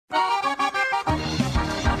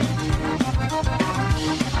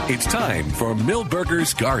It's time for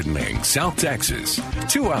Millburgers Gardening, South Texas.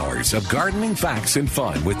 2 hours of gardening facts and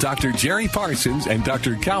fun with Dr. Jerry Parsons and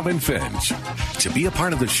Dr. Calvin Finch. To be a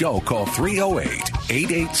part of the show, call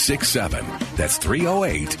 308-8867. That's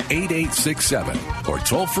 308-8867. Or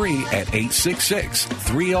toll free at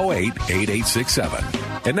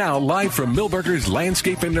 866-308-8867. And now, live from Millburgers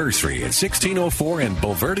Landscape and Nursery at 1604 and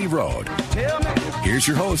Bulverde Road. Here's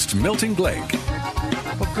your host, Milton Blake.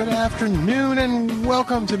 Well, good afternoon and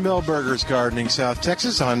welcome to Millburgers Gardening, South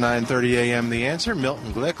Texas on 9:30 a.m. The Answer.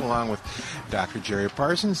 Milton Glick along with Dr. Jerry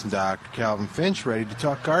Parsons and Dr. Calvin Finch ready to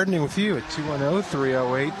talk gardening with you at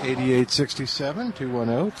 210-308-8867,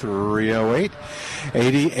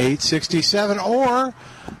 210-308-8867, or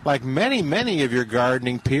like many of your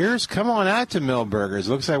gardening peers, come on out to Millburgers.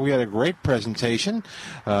 Looks like we had a great presentation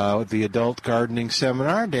with the adult gardening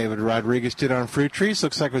seminar David Rodriguez did on fruit trees.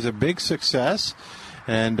 Looks like it was a big success.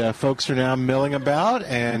 And folks are now milling about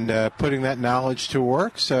and putting that knowledge to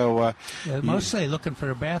work. So mostly looking for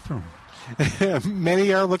a bathroom.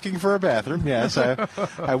 Many are looking for a bathroom, yes.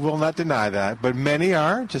 I will not deny that. But many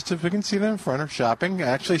are, just if we can see them in front, of shopping.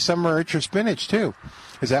 Actually, some are at your spinach, too.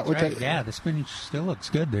 Is that what right. Yeah, the spinach still looks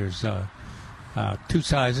good. There's 2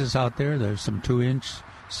 sizes out there. There's some 2-inch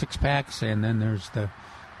 6-packs, and then there's the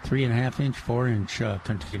 3.5-inch, 4-inch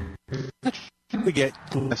container. We get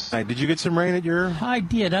last night. Did you get some rain at your? I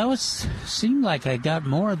did. Seemed like I got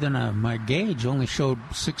more than my gauge only showed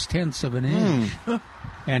 0.6 of an inch.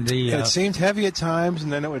 And it seemed heavy at times,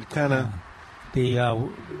 and then it would kind of. The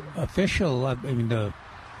official, the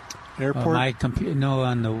airport. My computer,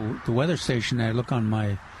 on the weather station. I look on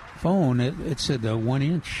my phone. It said 1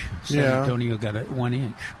 inch. San Antonio got a 1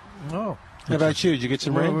 inch. Oh, how about you? Did you get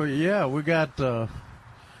some rain? Well, yeah, we got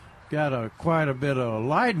quite a bit of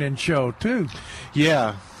lightning show too.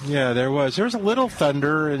 Yeah, there was a little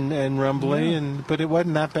thunder and rumbling, but it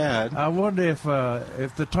wasn't that bad. I wonder if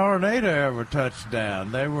the tornado ever touched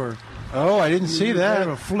down. They were. Oh, I didn't see that. They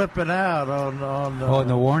were flipping out on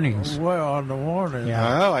the warnings. Well, on the warning.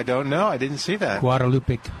 Yeah. Oh, I don't know. I didn't see that.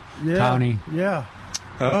 Guadalupe County. Yeah.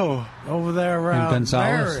 Oh, over there around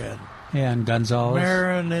Gonzales. Marion. Yeah, and Gonzales.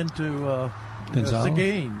 Marion into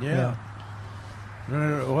Seguin. Yeah.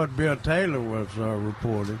 What Bill Taylor was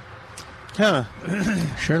reporting. Huh.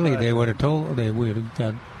 Surely they would have told. We would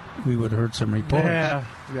have heard some reports. Yeah.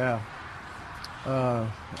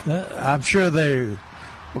 I'm sure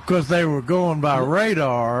because they were going by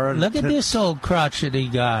radar. Look at this old crotchety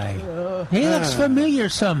guy. He looks familiar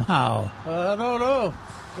somehow. I don't know.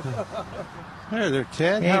 Hey there,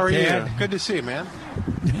 Ted. Hey, how are Ted. you? Good to see you, man.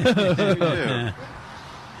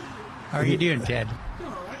 How are you doing, Ted?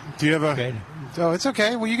 Do you have a? Good. Oh, it's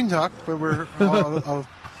okay. Well, you can talk, but I'll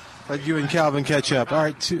let you and Calvin catch up. All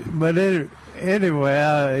right. But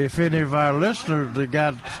anyway, if any of our listeners that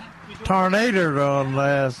got tornadoed on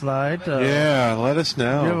last night, let us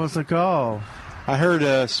know. Give us a call. I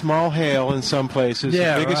heard small hail in some places.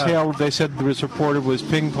 Yeah, the biggest right. hail they said was reported was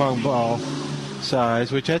ping pong ball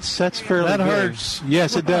size, which that's fairly that big. Hurts.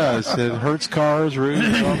 Yes, it does. It hurts cars,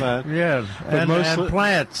 roofs, all that. Yeah, and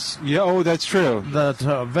plants. Yeah, oh, that's true.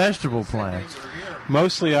 The vegetable plants.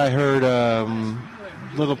 Mostly, I heard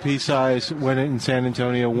little pea size when in San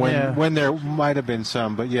Antonio when there might have been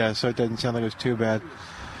some, but so it doesn't sound like it was too bad.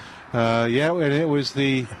 And it was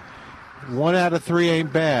the 1 out of 3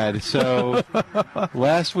 ain't bad. So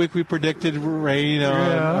last week we predicted rain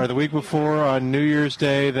or the week before on New Year's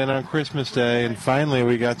Day, then on Christmas Day, and finally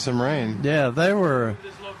we got some rain. Yeah, they were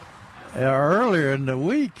earlier in the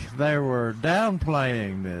week. They were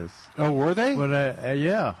downplaying this. Oh, were they? But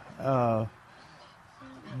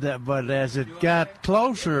but as it got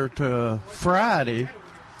closer to Friday,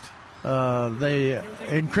 they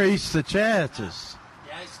increased the chances.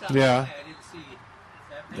 Yeah.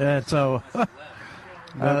 And so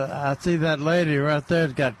I see that lady right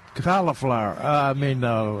there's got cauliflower.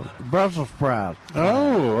 Brussels sprouts.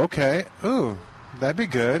 Oh, okay. Ooh, that'd be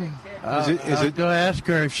good. Is it? I'm going to ask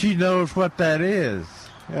her if she knows what that is.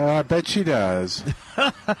 I bet she does.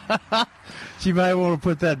 She might want to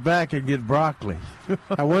put that back and get broccoli.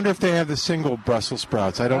 I wonder if they have the single Brussels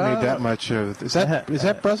sprouts. I don't need that much of. Is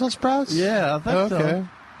that Brussels sprouts? Yeah, I think so. Okay.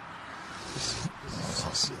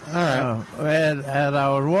 All right. And I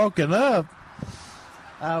was woken up.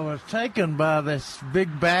 I was taken by this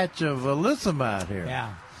big batch of alyssum out here.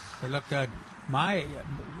 Yeah, they look good. My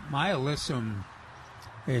alyssum.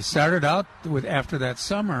 It started out after that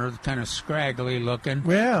summer, kind of scraggly looking.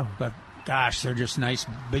 Yeah. But gosh, they're just nice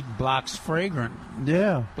big blocks, fragrant.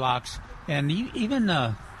 Yeah. Blocks, and even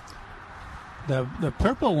the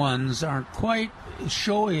purple ones aren't quite as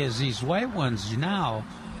showy as these white ones now,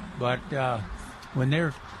 but when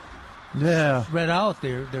they're Yeah. spread out.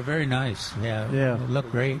 They're very nice. Yeah. Yeah. They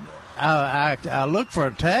look great. I looked for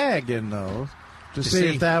a tag in those to see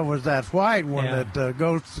if that was that white one that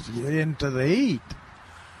goes into the heat.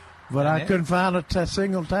 But I couldn't find a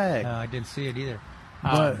single tag. I didn't see it either.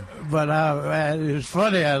 But it's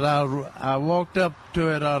funny, as I walked up to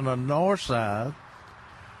it on the north side,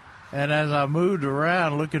 and as I moved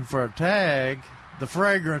around looking for a tag, the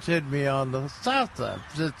fragrance hit me on the south side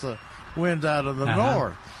since the wind's out of the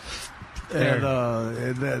north. And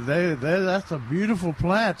that's some beautiful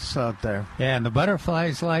plants out there. Yeah, and the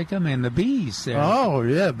butterflies like them, and the bees. Oh,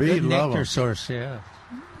 yeah, bees love nectar them. source, yeah.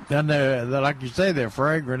 And they're, like you say, they're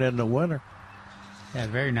fragrant in the winter. Yeah,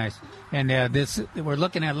 very nice. And we're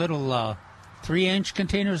looking at little 3-inch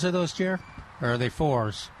containers of those, Jer, or are they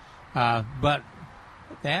 4s? But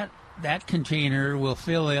that container will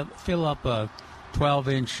fill up a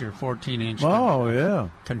 12-inch or 14-inch.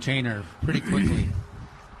 Container pretty quickly.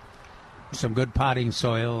 Some good potting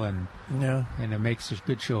soil and it makes a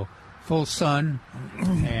good show. Full sun,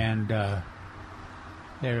 and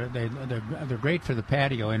they're great for the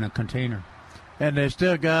patio in a container. And they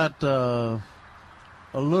still got a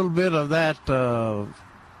little bit of that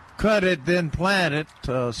cut it then plant it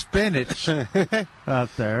spinach out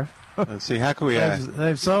there. Let's see, how can we?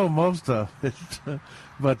 They've sold most of it,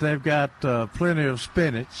 but they've got plenty of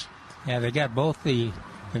spinach. Yeah, they got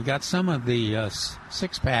they've got some of the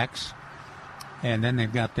 6-packs, and then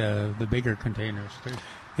they've got the bigger containers too.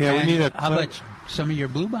 Yeah, and we need how about some of your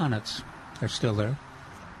bluebonnets? They're still there.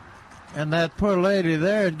 And that poor lady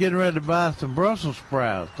there is getting ready to buy some Brussels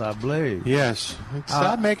sprouts, I believe. Yes.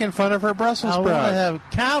 Stop making fun of her Brussels sprouts. I want to have a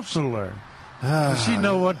counselor. Does she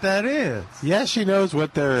know what that is? Yes, she knows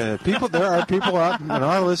what there is. There are people out in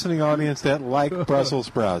our listening audience that like Brussels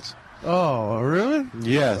sprouts. Oh, really?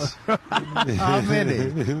 Yes. How many?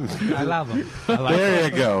 I love them. There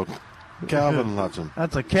you go. Calvin loves them.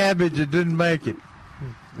 That's a cabbage that didn't make it.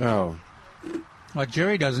 Oh. Well,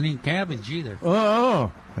 Jerry doesn't eat cabbage either.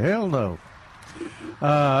 Oh, hell no.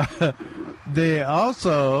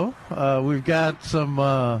 We've got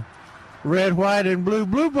some red, white, and blue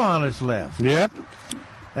bluebonnets left. Yep.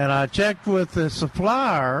 And I checked with the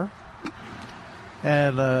supplier,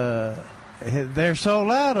 and they're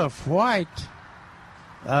sold out of white.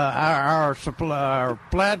 Our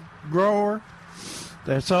plant grower,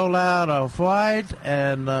 they're sold out of white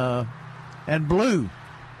and blue.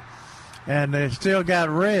 And they still got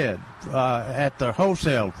red at the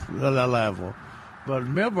wholesale level. But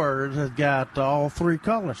Millburgers has got all 3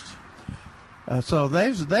 colors. So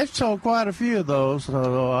they've sold quite a few of those.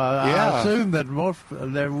 So I assume that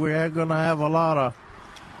we're going to have a lot of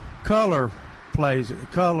color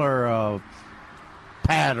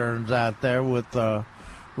patterns out there with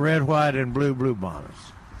red, white, and blue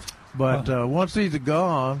bonnets. But once these are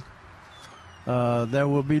gone, there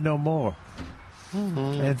will be no more.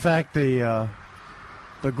 Mm-hmm. In fact, the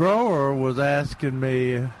grower was asking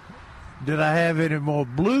me, did I have any more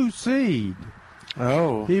blue seed?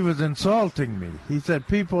 Oh. He was insulting me. He said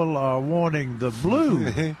people are wanting the blue.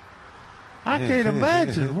 I can't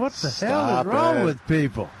imagine what the hell is wrong with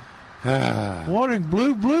people. Wanting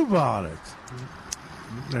blue bonnets.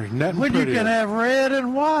 There's nothing when prettier. You can have red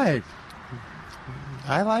and white.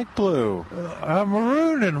 I like blue.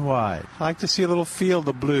 Maroon and white. I like to see a little field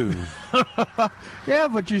of blue. Yeah,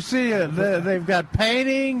 but you see, they've got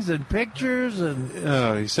paintings and pictures and.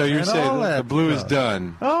 Oh, so you're saying the blue is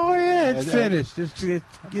done? Oh yeah, it's finished.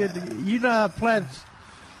 You know how plants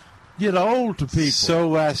get old to people. So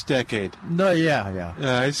last decade. No, yeah.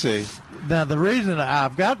 I see. Now the reason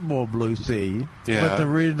I've got more blue seed, but the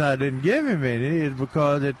reason I didn't give him any is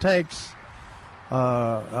because it takes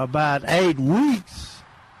about 8 weeks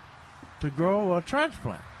to grow a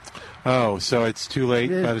transplant. Oh, so it's too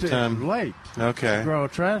late by the time. It's late. Okay. To grow a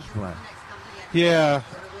transplant. Yeah,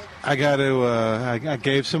 I got to. I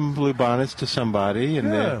gave some blue bonnets to somebody,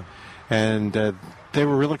 and they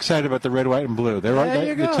were real excited about the red, white, and blue.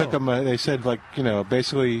 They took them. They said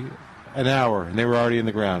basically an hour, and they were already in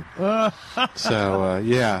the ground. So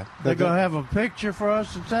yeah, they're gonna have a picture for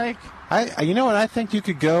us to take. You know what? I think you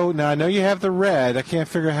could go. Now I know you have the red. I can't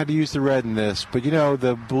figure out how to use the red in this, but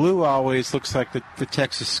the blue always looks like the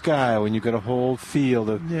Texas sky when you got a whole field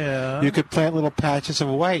of. Yeah. You could plant little patches of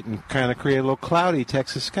white and kind of create a little cloudy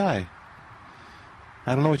Texas sky.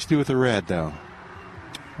 I don't know what you do with the red though.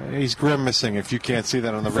 He's grimacing if you can't see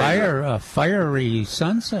that on the radio. Fiery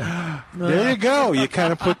sunset. There you go. You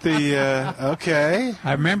kind of put the okay.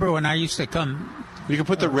 I remember when I used to come. You can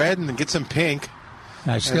put the red and then get some pink.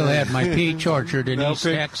 I still had my peach orchard in East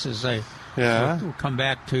Texas. I would come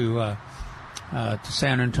back to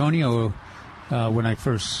San Antonio when I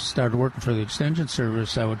first started working for the Extension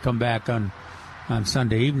Service, I would come back on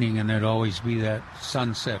Sunday evening, and there'd always be that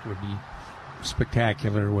sunset would be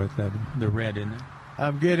spectacular with the red in it.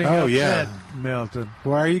 I'm getting upset, Milton.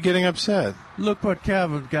 Why are you getting upset? Look what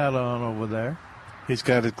Calvin's got on over there. He's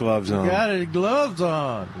got his gloves on. He got his gloves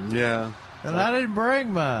on. Yeah. And I didn't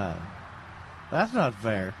bring mine. That's not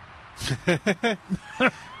fair.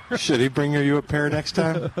 Should he bring you a pair next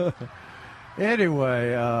time?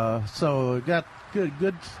 Anyway, so got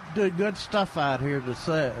good stuff out here to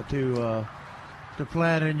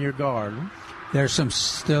plant in your garden. There's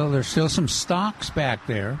still some stalks back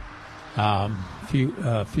there.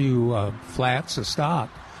 Few flats of stock,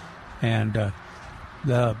 and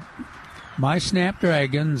my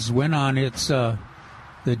snapdragons went on its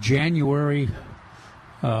the January.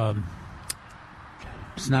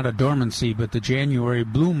 It's not a dormancy, but the January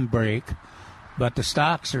bloom break. But the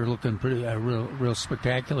stalks are looking pretty real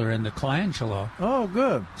spectacular in the calendula. Oh,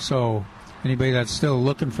 good. So anybody that's still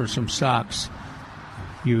looking for some stalks,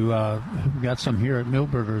 you got some here at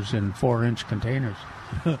Milberger's in 4-inch containers.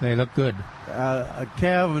 They look good.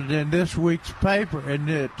 Calvin, in this week's paper,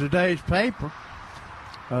 today's paper,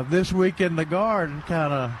 This Week in the Garden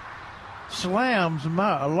kind of slams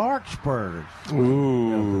larkspurs.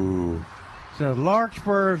 Ooh. So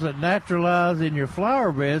larkspurs that naturalize in your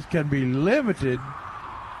flower beds can be limited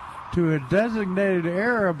to a designated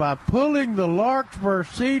area by pulling the larkspur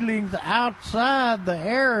seedlings outside the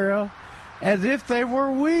area as if they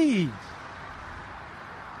were weeds.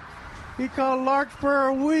 He called larkspur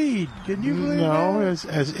a weed. Can you believe that? No, as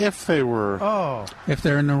if they were. Oh. If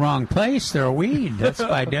they're in the wrong place, they're a weed. That's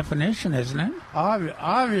by definition, isn't it?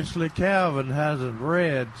 Obviously, Calvin hasn't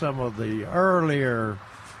read some of the earlier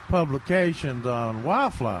publications on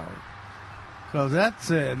wildflowers, because that's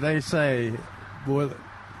it. They say, every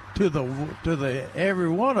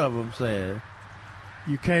one of them says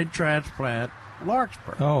you can't transplant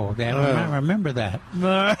larkspur. Oh, I remember that.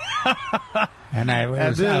 And I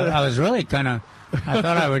was really kind of, I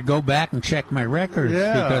thought I would go back and check my records,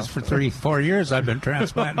 because for 3-4 years I've been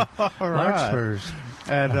transplanting larkspurs.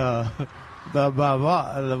 And the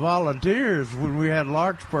volunteers, when we had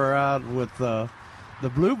larkspur out with the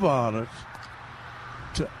bluebonnets,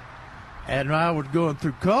 and I was going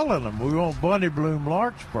through culling them. We want bunny bloom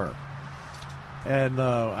larkspur. And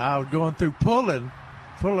I was going through pulling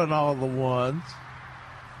all the ones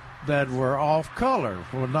that were off color,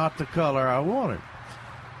 were not the color I wanted.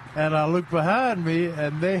 And I looked behind me,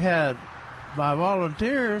 and they had, my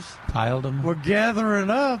volunteers piled them, were gathering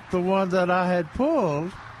up the ones that I had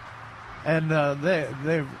pulled, and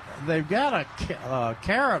they've got a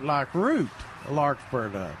carrot-like root, a larkspur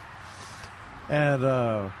does. And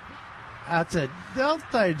I said, those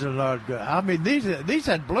things are not good. I mean, these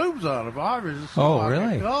had blooms on them, obviously. So I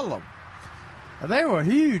really? could cull them. And they were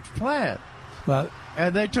huge plants. Well,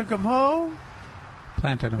 and they took them home.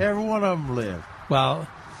 Planted them. Every one of them lived. Well,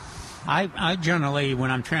 I generally, when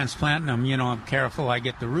I'm transplanting them, I'm careful. I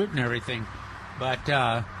get the root and everything.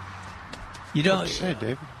 But, you don't. Say,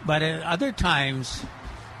 David. But at other times,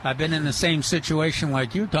 I've been in the same situation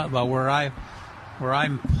like you talked about, where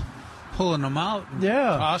I'm pulling them out and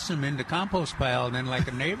tossing them into compost pile, and then like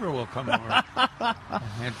a neighbor will come over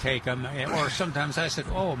and take them. Or sometimes I said,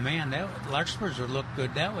 oh, man, larkspurs would look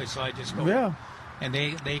good that way, so I just go. Yeah. And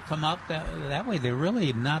they come up that way. They're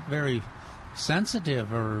really not very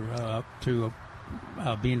sensitive or to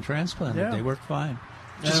being transplanted. Yeah. They work fine.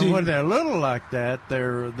 And when they're little like that,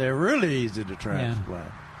 they're really easy to transplant.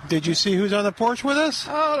 Yeah. Did you see who's on the porch with us?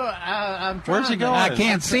 Oh, I'm trying. Where's he going? I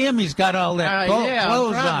can't see him. He's got all that clothes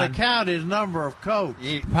I'm trying on. to count his number of coats.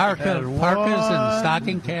 Parkas and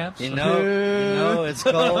stocking caps. You know it's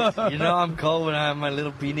cold. I'm cold when I have my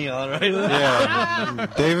little beanie on, right? Yeah.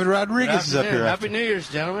 David Rodriguez is up here. Happy New Year's,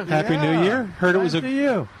 gentlemen. Happy New Year. Heard it was to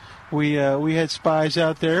you. We had spies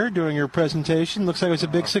out there doing your presentation. Looks like it was a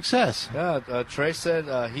big success. Yeah, Trey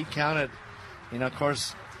said he counted, of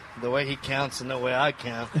course, the way he counts and the way I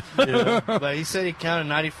count. But he said he counted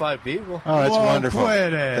 95 people. Oh, that's wonderful.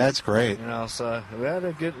 Quit it. That's great. So we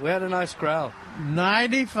had a nice crowd.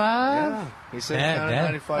 95? Yeah. He said he counted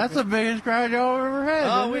 95 That's people. the biggest crowd y'all ever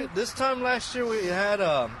had. This time last year we had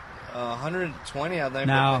 120, I think.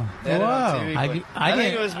 Now,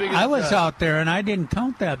 I was out there and I didn't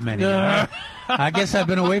count that many. I guess I've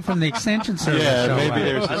been away from the Extension Service. Yeah, maybe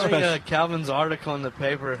there's I think Calvin's article in the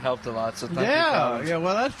paper helped a lot. So thank you, Calvin,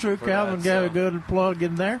 well, that's true. Calvin gave a good plug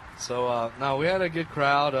in there. So, we had a good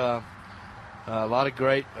crowd. A lot of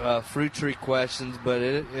great fruit tree questions, but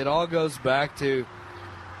it all goes back to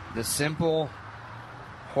the simple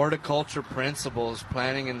horticulture principles: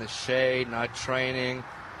 planting in the shade, not training,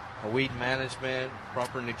 weed management,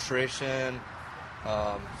 proper nutrition.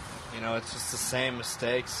 It's just the same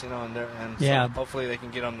mistakes, and so hopefully they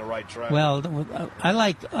can get on the right track. Well, I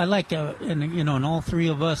like, and all three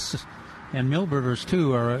of us and Millburgers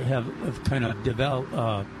too have kind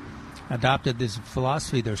of adopted this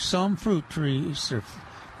philosophy. There's some fruit trees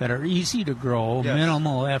that are easy to grow,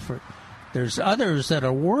 minimal effort. There's others that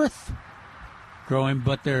are worth growing,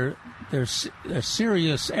 but there's a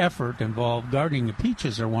serious effort involved. Gardening the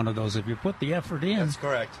peaches are one of those. If you put the effort in, that's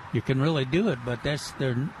correct. You can really do it. But there's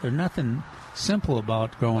nothing simple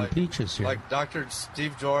about growing peaches here. Like Dr.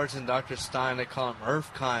 Steve George and Dr. Stein, they call them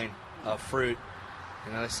earth kind fruit.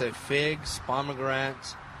 They say figs,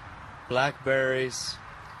 pomegranates, blackberries,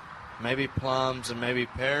 maybe plums, and maybe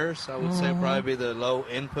pears. I would say probably be the low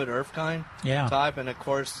input earth kind type, and of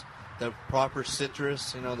course the proper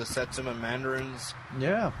citrus, the Satsuma mandarins.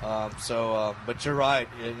 Yeah. But you're right.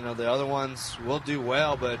 The other ones will do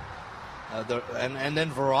well, but and then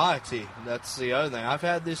variety. That's the other thing. I've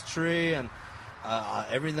had this tree, and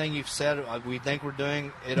everything you've said, we think we're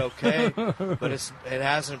doing it okay, but it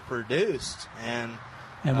hasn't produced. And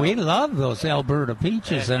we love those Alberta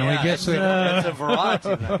peaches, and we just it's a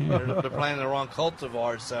variety. They're planting the wrong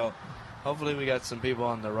cultivar, so. Hopefully we got some people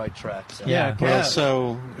on the right track. So. Well,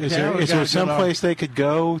 so is there some place they could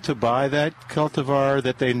go to buy that cultivar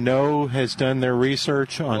that they know has done their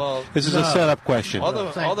research on? Well, this is a setup question.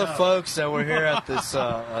 All the folks that were here at this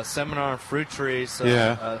seminar on fruit trees,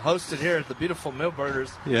 hosted here at the beautiful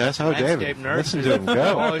Millburgers. Yes, David. Nurseries. Listen to him go.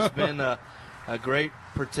 They've always been a great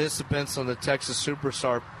participants on the Texas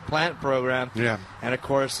Superstar Plant Program. Yeah. And, of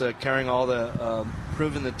course, carrying all the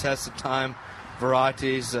proven the test of time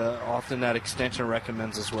varieties, often that extension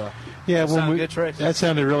recommends as well. Yeah, that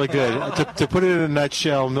sounded really good. to put it in a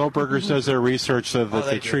nutshell, Millburgers does their research so that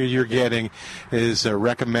the tree you're getting is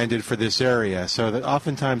recommended for this area. So that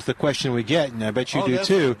oftentimes the question we get, and I bet you do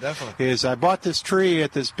too, is I bought this tree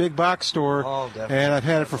at this big box store, and I've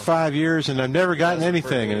had it for 5 years, and I've never gotten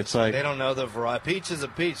anything. And it's like they don't know the variety. Peach is a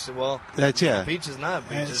peach. Well, peach is not a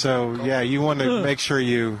peach. So you want to make sure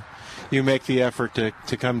you make the effort to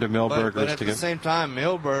come to Millburgers. But at the same time,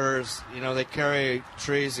 Millburgers, they carry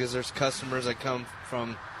trees because there's customers that come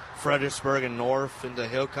from Fredericksburg and north into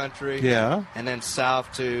Hill Country. Yeah. And then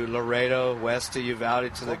south to Laredo, west to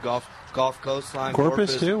Uvalde to the Gulf Coast line.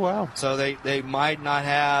 Corpus too, wow. So they might not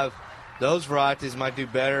have, those varieties might do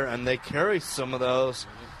better, and they carry some of those.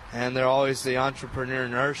 And they're always the entrepreneur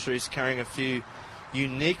nurseries carrying a few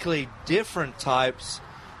uniquely different types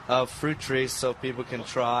of fruit trees so people can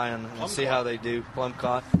try and see how they do.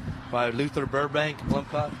 Plumcott by Luther Burbank.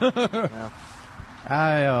 Plumcott. Yeah.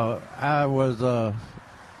 I was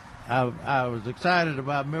excited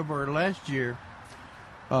about Millburger last year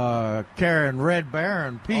carrying Red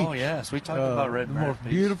Baron peach. Oh yes, we talked about Red Baron. The most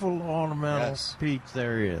beautiful ornamental peach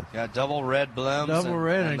there is. Yeah, double red blooms. Double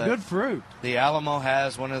red and good fruit. The Alamo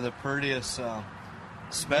has one of the prettiest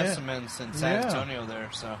specimens in San Antonio there,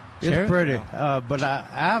 so it's pretty. But I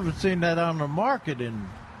haven't seen that on the market in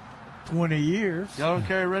 20 years. Y'all don't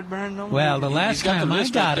carry Red Baron no more? Well, the last time I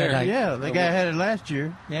got it, the guy had it last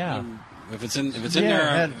year. Yeah. If it's in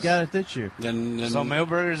there, got it this year. Then so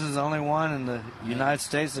Millburgers is the only one in the United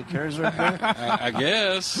States that carries Red Baron. I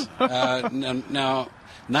guess. Now,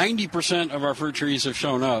 90% of our fruit trees have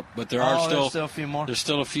shown up, but there are still a few more. There's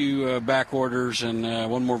still a few back orders and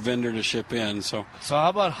one more vendor to ship in. So how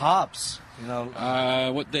about hops?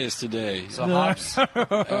 What day is today? So hops.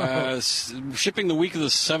 Shipping the week of the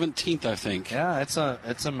 17th, I think. Yeah,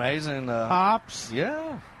 it's amazing. Hops.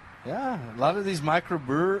 Yeah. A lot of these micro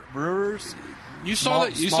brewers. You saw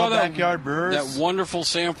that backyard brewers. That wonderful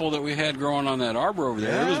sample that we had growing on that arbor over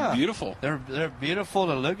there. Yeah. It was beautiful. They're beautiful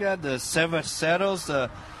to look at. The Cevacetos,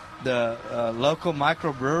 the local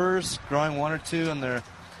micro brewers growing one or two, and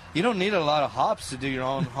you don't need a lot of hops to do your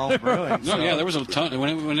own home brewing. There was a ton. When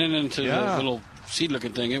it went into the little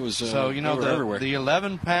seed-looking thing, it was everywhere. The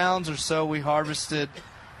 11 pounds or so we harvested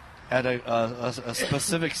at a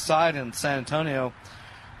specific site in San Antonio.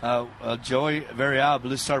 Joey Varial,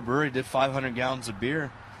 Blue Star Brewery, did 500 gallons of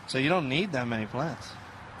beer. So you don't need that many plants.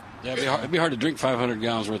 Yeah, it'd be hard to drink 500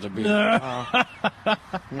 gallons worth of beer. You know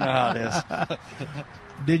how it is.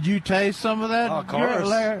 Did you taste some of that? Of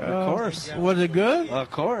course. Of course. Was it good? Of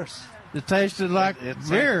course. It tasted like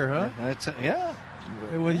beer, huh?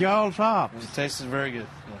 With y'all's hops. It tasted very good,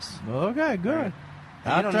 yes. Okay, good.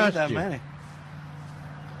 I don't need that many.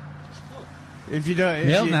 If you don't,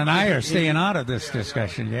 Milton and I are staying out of this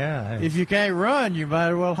discussion. Yeah. If you can't run, you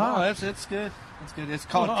might as well hop. Oh, it's good. It's good. It's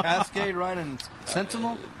called Cascade, right? And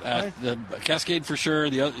Sentinel. Right? The Cascade for sure.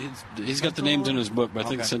 He's got the names in his book, but I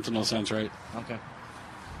think Sentinel sounds right. Okay.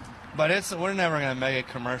 But we're never going to make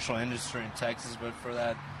a commercial industry in Texas, but for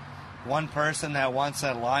that one person that wants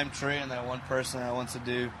that lime tree and that one person that wants to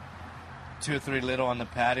do 2 or 3 little on the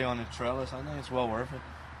patio on the trellis, I think it's well worth it.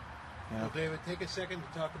 Yeah. Well, David, take a second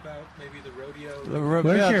to talk about maybe the rodeo.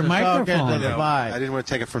 Where's your microphone? I didn't want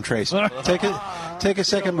to take it from Tracy. Take a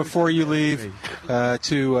second before you leave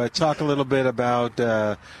to talk a little bit about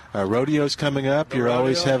rodeos coming up. You're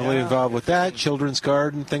always heavily involved with that, Children's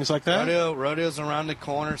Garden, things like that. Rodeo's around the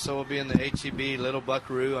corner, so we'll be in the HEB Little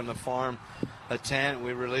Buckaroo on the farm, a tent.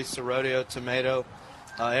 We release the rodeo tomato.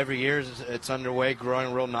 Every year it's underway,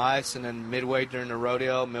 growing real nice, and then midway during the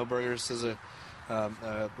rodeo, Millburgers is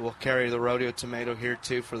we'll carry the rodeo tomato here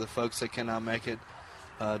too for the folks that cannot make it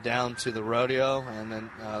down to the rodeo, and then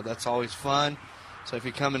that's always fun. So if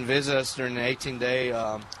you come and visit us during the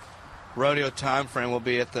 18-day rodeo time frame, we'll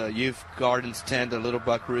be at the Youth Gardens tent, the Little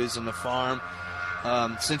Buckaroos on the farm.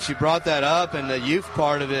 Since you brought that up and the youth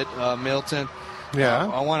part of it, Milton,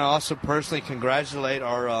 I want to also personally congratulate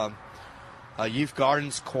our Youth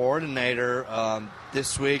Gardens coordinator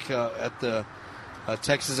this week at the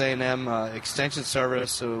Texas A&M Extension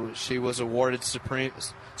Service. So she was awarded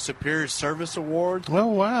Superior Service Award. Oh,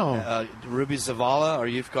 wow. Ruby Zavala, our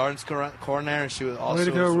Youth Gardens coordinator, and she was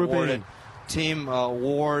also awarded Team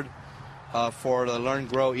Award for the Learn,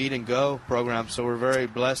 Grow, Eat, and Go program. So we're very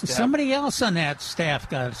blessed to Somebody else on that staff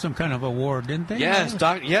got some kind of award, didn't they? Yes,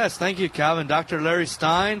 yes, thank you, Calvin. Dr. Larry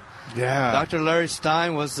Stein. Yeah. Dr. Larry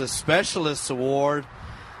Stein was the Specialist Award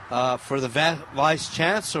for the Vice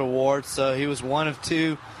Chancellor Award, so he was one of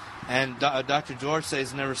 2, and Dr. George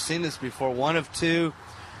says he's never seen this before, one of 2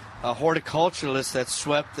 horticulturalists that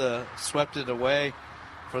swept it away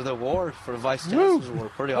for the award, for the Vice Chancellor's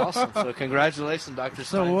Award. Pretty awesome. So congratulations, Dr.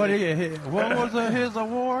 Stein. So what was his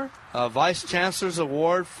award? Vice Chancellor's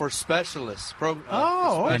Award for Specialists.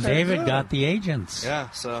 Okay, and David got the agents.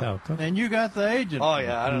 Yeah, so. And you got the agent. Oh,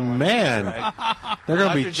 yeah. I don't know. Man. They're going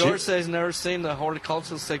to be... Dr. George says he's never seen the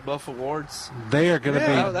horticulturalists take both awards. They are going to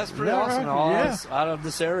be... Oh, that's pretty awesome. Out of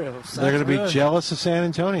this area. They're going to be jealous of San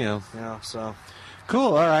Antonio. Yeah, so...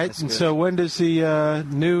 Cool. All right. And so when does the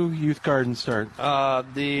new youth garden start?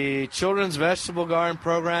 The Children's Vegetable Garden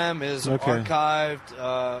program is archived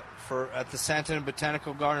at the Santa Ana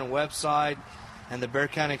Botanical Garden website and the Bexar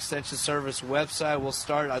County Extension Service website. We'll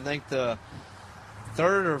start, I think, the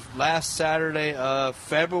 3rd or last Saturday of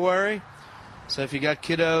February. So if you got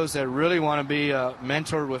kiddos that really want to be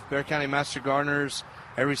mentored with Bexar County Master Gardeners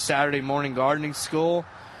every Saturday morning gardening school,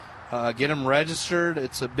 get them registered.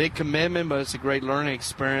 It's a big commitment, but it's a great learning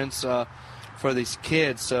experience for these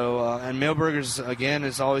kids. So, and Millburgers, again,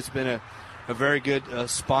 has always been a very good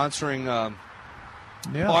sponsoring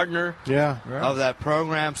partner of that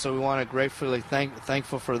program. So we want to gratefully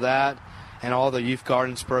thankful for that and all the Youth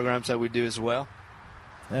Gardens programs that we do as well.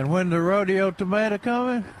 And when the rodeo tomato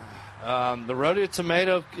coming? The rodeo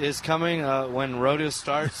tomato is coming when rodeo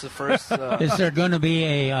starts. The first. Is there going to be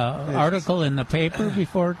a article in the paper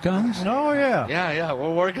before it comes? Oh yeah. Yeah,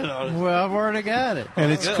 we're working on it. Well, I've already got it.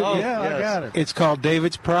 And it's I got it. It's called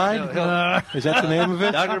David's Pride. Is that the name of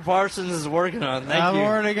it? Dr. Parsons is working on it. I've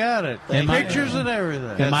already got it. Pictures and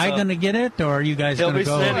everything. Am I going to get it, or are you guys going to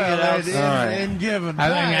go? He'll be sending it out in given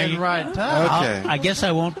time, right time. Okay. I guess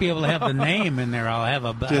I won't be able to have the name in there. I'll have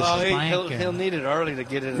a blank. He'll need it early to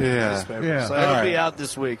get it in the newspaper. Yeah. So it'll be out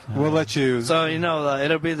this week. We'll let you. So,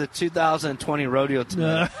 it'll be the 2020 rodeo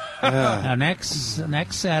tomato. Now, next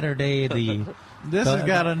Saturday, This has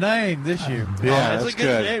got a name this year. Yeah, it's that's a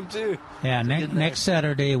good name, too. Yeah, next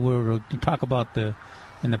Saturday, we're going to talk about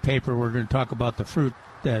in the paper, we're going to talk about the fruit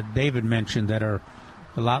that David mentioned that are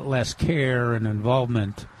a lot less care and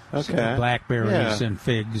involvement. Okay. So blackberries and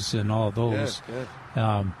figs and all those. Good.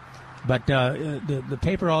 But the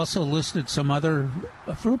paper also listed some other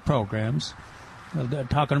fruit programs.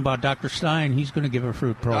 Talking about Dr. Stein, he's going to give a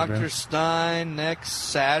fruit program. Dr. Stein, next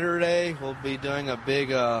Saturday, will be doing a big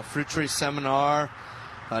fruit tree seminar,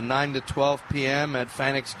 9 to 12 p.m. at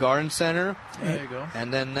Phoenix Garden Center. There you go.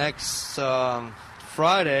 And then next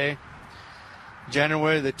Friday,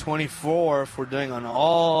 January the 24th, we're doing an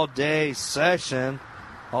all-day session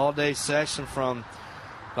from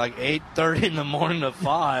like 8:30 in the morning to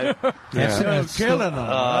 5. That's killing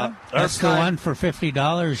them. That's the one for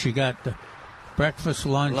 $50. You got the breakfast,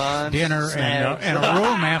 lunch, dinner, and a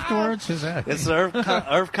room afterwards. Is that? It's the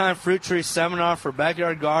Earthkind Fruit Tree Seminar for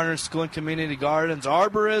backyard gardeners, school and community gardens,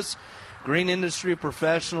 arborists, green industry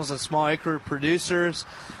professionals, and small acre producers.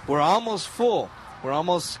 We're almost full. We're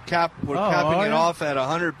almost capping it off at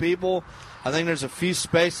 100 people. I think there's a few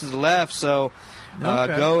spaces left, so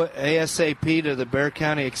go ASAP to the Bexar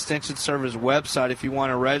County Extension Service website if you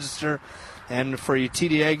want to register. And for you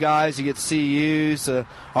TDA guys, you get CEUs,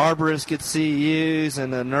 arborists get CEUs,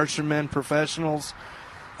 and the nurserymen professionals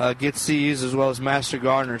get CEUs as well as master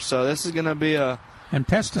gardeners. So this is going to be and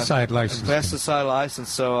pesticide license. Pesticide license.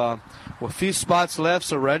 So with a few spots left,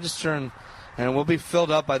 so register and we'll be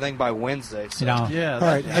filled up, I think, by Wednesday. So. Yeah. All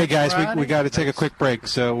right. Hey, guys, we got to take a quick break,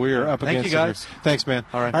 so we are up against it. Thank you, guys. Thanks, man.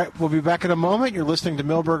 All right. We'll be back in a moment. You're listening to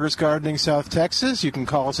Milberger's Gardening, South Texas. You can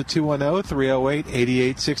call us at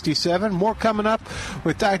 210-308-8867. More coming up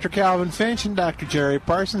with Dr. Calvin Finch and Dr. Jerry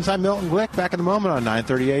Parsons. I'm Milton Glick. Back in a moment on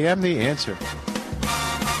 9:30 a.m. The Answer.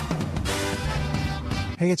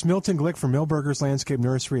 Hey, it's Milton Glick from Milberger's Landscape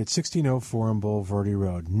Nursery at 1604 on Bulverde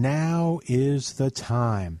Road. Now is the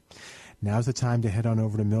time. Now's the time to head on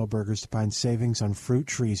over to Milberger's to find savings on fruit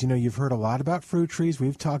trees. You know, you've heard a lot about fruit trees.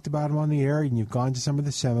 We've talked about them on the air, and you've gone to some of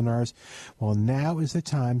the seminars. Well, now is the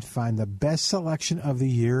time to find the best selection of the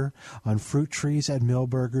year on fruit trees at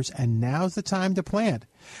Milberger's, and now's the time to plant.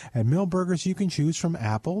 At Milberger's, you can choose from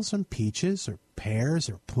apples and peaches or pears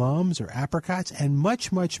or plums or apricots and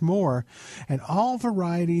much, much more. And all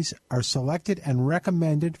varieties are selected and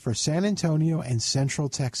recommended for San Antonio and Central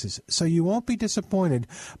Texas. So you won't be disappointed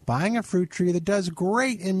buying a fruit tree that does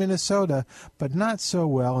great in Minnesota, but not so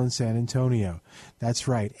well in San Antonio. That's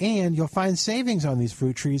right. And you'll find savings on these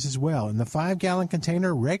fruit trees as well. In the 5-gallon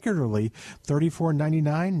container, regularly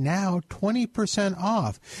 $34.99, now 20%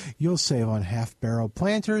 off. You'll save on half-barrel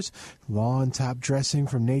planters, lawn top dressing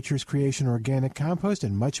from Nature's Creation Organic Compost,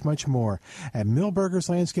 and much, much more at Milberger's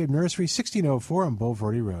Landscape Nursery, 1604 on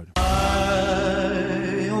Bulverde Road.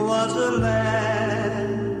 I was a lad,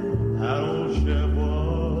 that old ship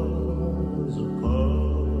was a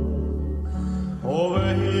pub.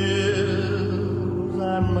 Over hills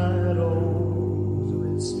and meadows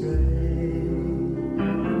we'd stray.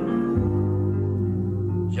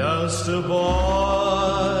 Just a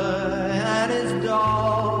boy and his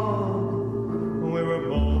dog, we were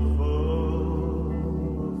both full of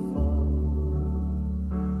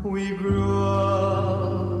fun. We grew up.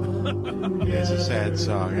 It's a sad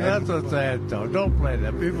song. That's a sad song. Don't play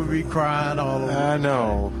that. People be crying all over. I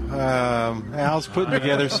know. Al's putting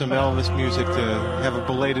together some Elvis music to have a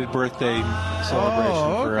belated birthday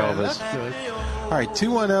celebration for Elvis. That's good. All right,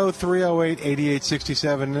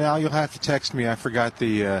 210-308-8867. Now you'll have to text me. I forgot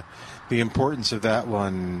the importance of that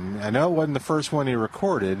one. I know it wasn't the first one he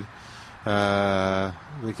recorded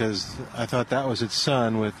because I thought that was its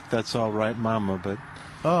son with That's All Right, Mama, but...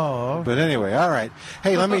 Oh. But anyway, all right.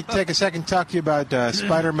 Hey, let me take a second to talk to you about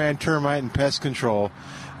Spider-Man Termite and Pest Control.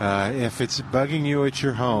 If it's bugging you at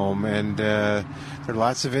your home, and there are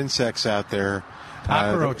lots of insects out there.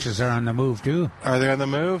 Cockroaches are on the move, too. Are they on the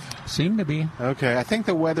move? Seem to be. Okay. I think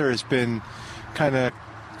the weather has been kind of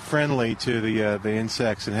friendly to the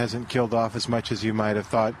insects and hasn't killed off as much as you might have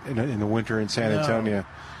thought in the winter in San Antonio.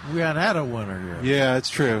 We haven't had a winter yet. Yeah,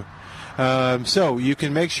 it's true. So you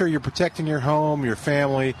can make sure you're protecting your home, your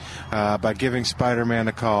family, by giving Spider-Man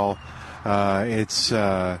a call. It's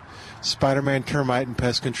Spider-Man Termite and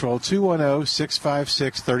Pest Control,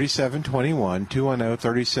 210-656-3721,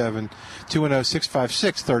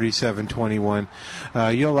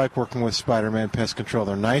 210-656-3721. You'll like working with Spider-Man Pest Control.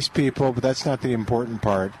 They're nice people, but that's not the important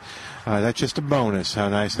part. That's just a bonus, how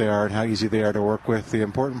nice they are and how easy they are to work with. The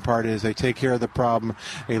important part is they take care of the problem.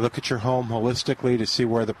 They look at your home holistically to see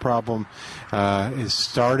where the problem is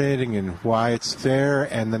starting and why it's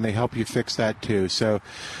there, and then they help you fix that too. So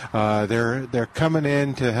they're coming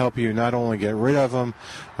in to help you not only get rid of them,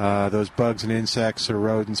 those bugs and insects or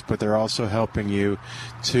rodents, but they're also helping you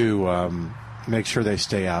to make sure they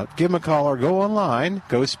stay out. Give them a call or go online,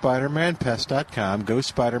 GoSpidermanPest.com,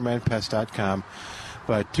 GoSpidermanPest.com.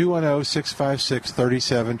 But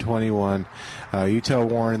 210-656-3721. You tell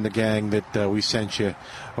Warren and the gang that we sent you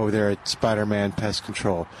over there at Spider-Man Pest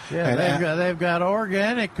Control. Yeah, and they've got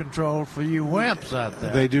organic control for you wimps out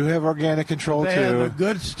there. They do have organic control, they too. They have the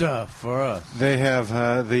good stuff for us. They have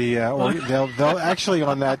they'll actually,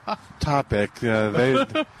 on that topic, they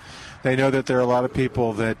know that there are a lot of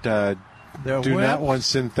people that do not want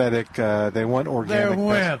synthetic. They want organic. They're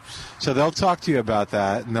wimps. So they'll talk to you about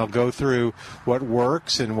that, and they'll go through what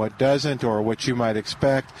works and what doesn't, or what you might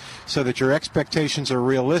expect, so that your expectations are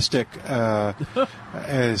realistic.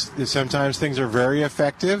 As sometimes things are very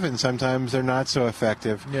effective, and sometimes they're not so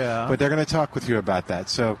effective. Yeah. But they're going to talk with you about that.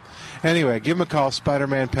 So, anyway, give them a call.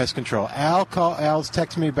 Spider-Man Pest Control. Al's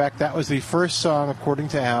texted me back. That was the first song, according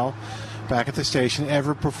to Al, back at the station,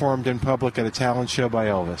 ever performed in public at a talent show by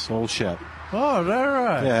Elvis. Old Shep. Oh, is that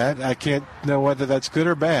right? Yeah, I can't know whether that's good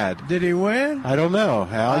or bad. Did he win? I don't know.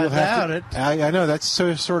 Al, I you'll have doubt to, it. I know that's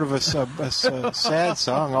sort of a sad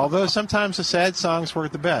song, although sometimes the sad songs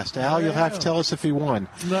work the best. Al, you'll have to tell us if he won.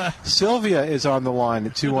 Sylvia is on the line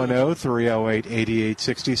at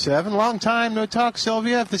 210-308-8867. Long time no talk,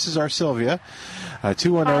 Sylvia. This is our Sylvia.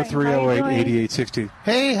 210-308-8860.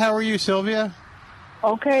 Hey, how are you, Sylvia?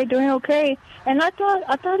 Okay, doing okay. And I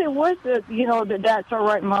thought it was That's All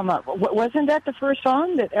Right, Mama. Wasn't that the first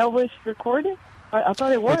song that Elvis recorded? I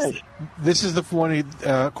thought it was. This is the one,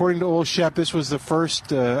 according to Old Shep, this was the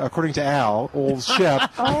first, according to Al, Old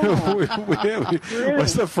Shep,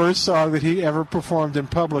 was the first song that he ever performed in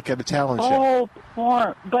public at a talent show.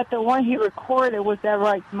 Oh, but the one he recorded was That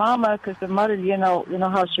Right, Mama, because the mother, you know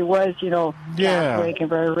how she was, Catholic and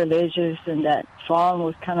very religious, and that song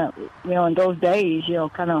was kind of, in those days,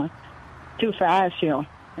 kind of too fast, Oh,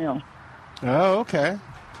 okay.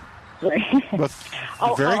 But very good. I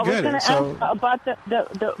was going to ask about the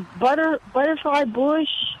butterfly bush.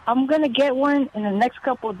 I'm going to get one in the next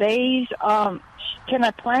couple of days. Can I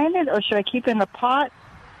plant it, or should I keep it in the pot,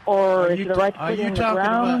 or is it right to put it in the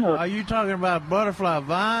ground? Are you talking about butterfly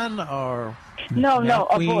vine or? No,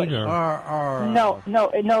 a bush. No.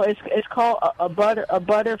 It's called a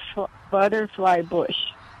butterfly bush.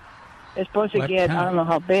 It's supposed to get, I don't know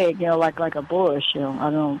how big, like a bush, I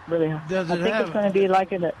don't really. I think it's going to be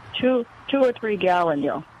like in a 2 or 3 gallon,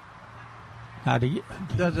 Does it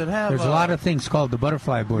have? There's a lot of things called the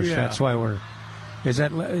butterfly bush. Yeah. That's why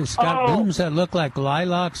it's got blooms that look like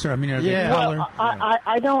lilacs, or are they color? Well,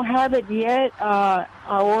 I don't have it yet. I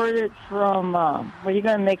ordered it from. Where you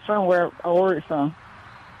going to make fun where I ordered it from?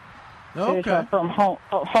 Okay. It's from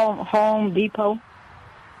Home Depot.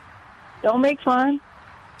 Don't make fun.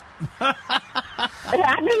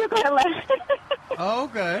 I knew you were going to laugh.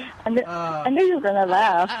 Okay. I knew you were going to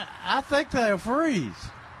laugh. I think they'll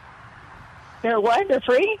freeze. They're what? They're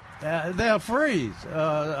free? They'll freeze.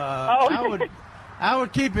 I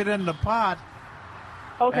would keep it in the pot.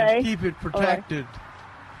 Okay. And keep it protected.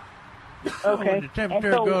 Okay. When the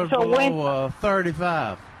temperature goes below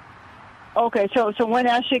 35. Okay, so when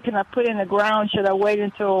actually can I put it in the ground? Should I wait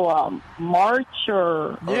until March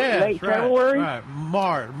or late February? Right,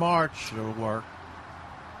 March will work.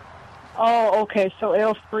 Oh, okay, so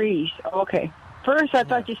it'll freeze. Okay. First, I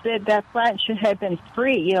thought you said that plant should have been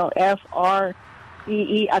free,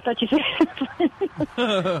 F-R-E-E. I thought you said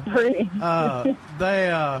free.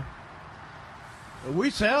 We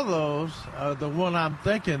sell those. The one I'm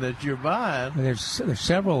thinking that you're buying. There's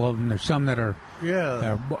several of them. There's some that are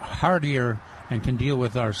hardier and can deal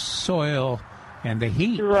with our soil and the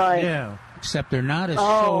heat. Right. Yeah. Except they're not as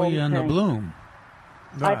showy on the bloom.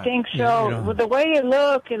 Right. I think so. With the way it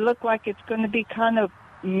looked like it's going to be kind of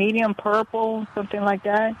medium purple, something like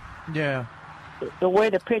that. Yeah. The way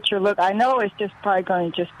the picture looked, I know it's just probably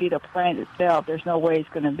going to just be the plant itself. There's no way it's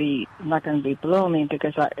not going to be blooming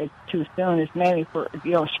because it's too soon. It's mainly for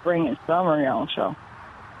spring and summer, so.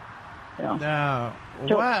 Now,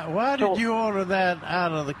 why did you order that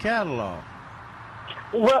out of the catalog?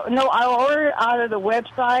 Well, no, I ordered it out of the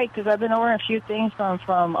website because I've been ordering a few things from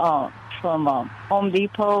Home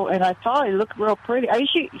Depot, and I thought it looked real pretty. I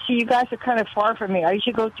usually see you guys are kind of far from me. I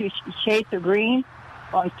usually go to Shades of Green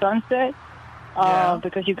on Sunset.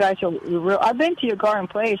 Because you guys are real. I've been to your garden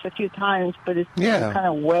place a few times, but it's kind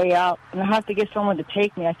of way out, and I have to get someone to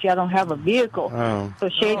take me. I don't have a vehicle, so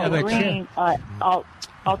Shades of Green.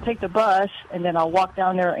 I'll take the bus, and then I'll walk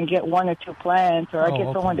down there and get 1 or 2 plants, or I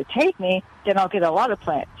get someone to take me. Then I'll get a lot of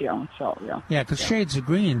plants, So yeah, because Shades of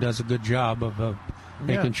Green does a good job of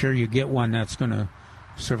making sure you get one that's going to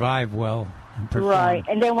survive well. Right,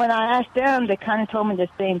 and then when I asked them, they kind of told me the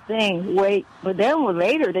same thing. But then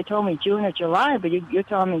later they told me June or July, but you're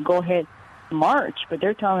telling me go ahead March, but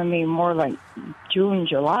they're telling me more like June,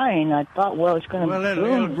 July, and I thought, it's going to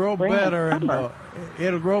it'll grow better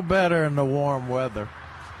it'll grow better in the warm weather.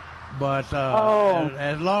 But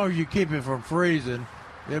as long as you keep it from freezing,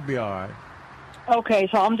 it'll be all right. Okay,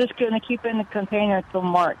 so I'm just going to keep it in the container until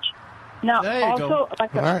March. Now, also,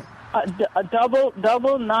 a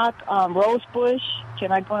double knock rose bush.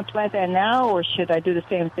 Can I go and plant that now, or should I do the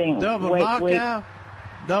same thing? Double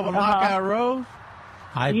knockout rose.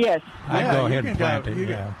 Yes. I go ahead and plant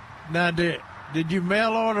it. Now, did you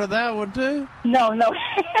mail order that one too? No. No.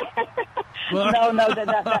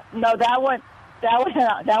 That one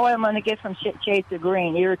I'm going to get from Shades of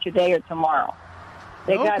Green either today or tomorrow.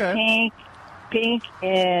 They got pink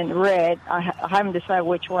and red. I haven't decided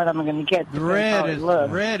which one I'm going to get. The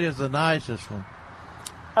red is the nicest one.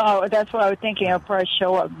 Oh, that's what I was thinking. It'll probably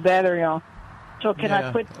show up better, So can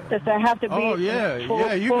I put? Does that have to be? Oh yeah,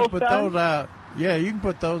 you can put those out. Yeah, you can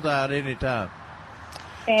put those out anytime.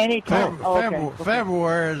 Anytime.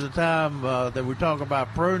 February is the time that we talk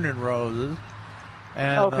about pruning roses,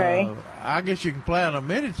 and I guess you can plant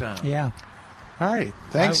them anytime. Yeah. All right.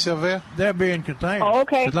 Thanks, Sylvia. They're being contained. Oh,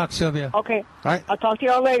 okay. Good luck, Sylvia. Okay. All right. I'll talk to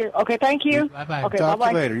y'all later. Okay, thank you. Bye-bye. Okay, Talk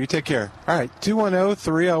bye-bye. to you later. You take care. All right.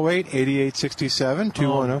 210-308-8867.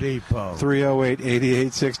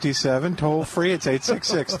 210-308-8867. Toll free. It's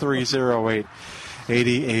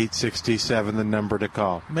 866-308-8867, the number to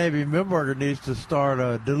call. Maybe Milberger needs to start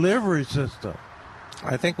a delivery system.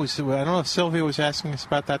 I think I don't know if Sylvia was asking us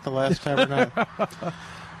about that the last time or not.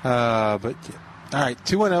 But... All right,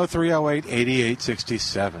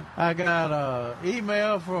 210-308-8867. I got an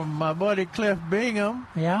email from my buddy Cliff Bingham.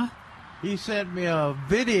 Yeah? He sent me a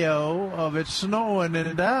video of it snowing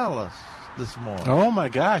in Dallas this morning. Oh, my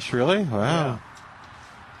gosh, really? Wow. Yeah.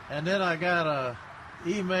 And then I got an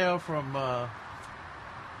email from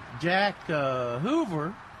Jack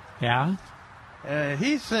Hoover. Yeah?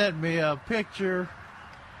 He sent me a picture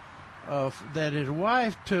that his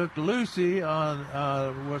wife took, Lucy,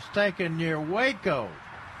 was taken near Waco.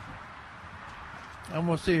 I'm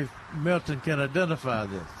going to see if Milton can identify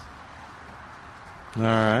this. All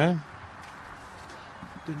right.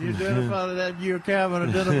 Did you identify that? You or Calvin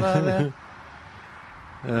identify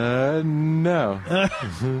that? No.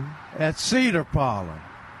 That's cedar pollen.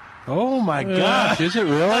 Oh, my gosh. Is it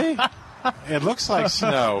really? It looks like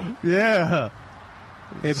snow. Yeah.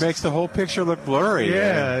 It makes the whole picture look blurry.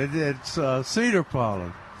 Yeah, it's cedar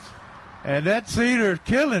pollen. And that cedar is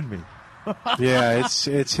killing me. Yeah, it's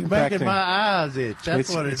impacting. Making my eyes itch.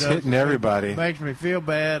 That's what it it's does. It's hitting everybody. Makes me feel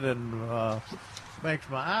bad and makes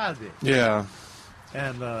my eyes itch. Yeah.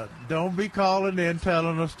 And don't be calling in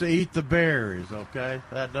telling us to eat the berries, okay?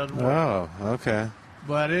 That doesn't work. Oh, okay.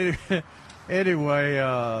 But anyway.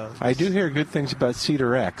 I do hear good things about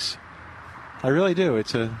Cedar X. I really do.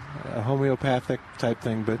 It's a homeopathic type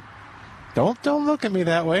thing, but don't look at me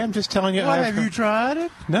that way. I'm just telling you. Have you tried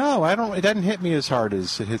it? No, I don't. It doesn't hit me as hard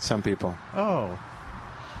as it hits some people. Oh,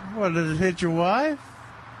 what, did it hit your wife?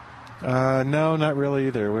 No, not really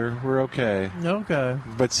either. We're okay. Okay.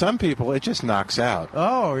 But some people, it just knocks out.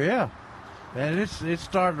 Oh yeah, and it's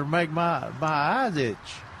starting to make my eyes itch.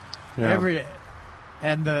 Yeah.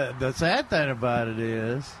 And the sad thing about it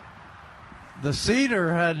is, the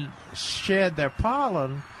cedar hadn't shed their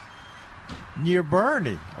pollen near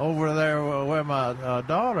Bernie, over there where my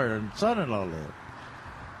daughter and son-in-law live.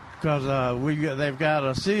 Because they've got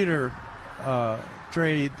a cedar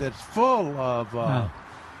tree that's full of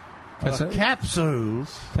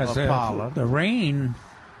capsules of pollen. The rain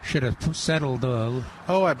should have settled.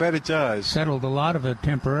 I bet it does. Settled a lot of it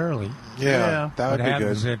temporarily. Yeah. That would be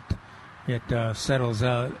good. It settles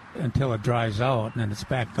out until it dries out, and then it's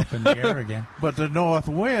back up in the air again. But the north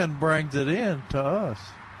wind brings it in to us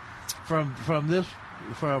from this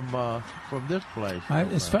place.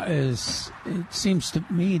 As far as it seems to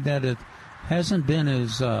me that it hasn't been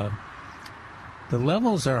as the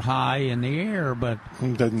levels are high in the air, but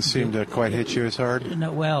it doesn't seem to quite hit you as hard.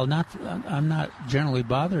 No, well, I'm not generally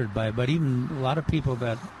bothered by it, but even a lot of people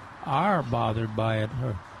that are bothered by it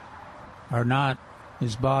are not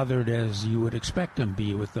as bothered as you would expect them to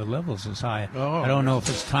be with the levels as high. I don't know if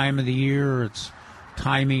it's time of the year or it's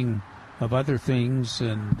timing of other things,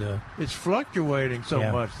 and it's fluctuating so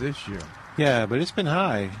much this year. Yeah, but it's been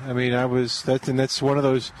high. I mean, that's one of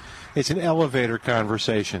those. It's an elevator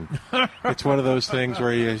conversation. It's one of those things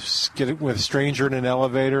where you get it with a stranger in an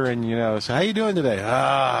elevator, and so how you doing today?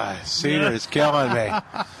 Cedar is killing me.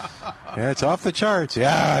 Yeah, it's off the charts.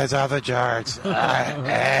 Yeah, it's off the charts.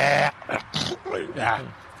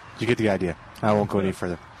 You get the idea. I won't go any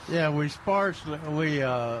further. Yeah, we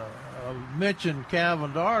mentioned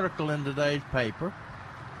Calvin's article in today's paper,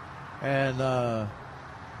 and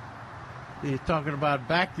he's talking about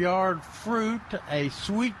backyard fruit, a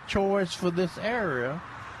sweet choice for this area,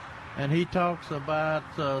 and he talks about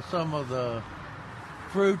some of the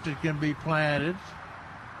fruit that can be planted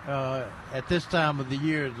at this time of the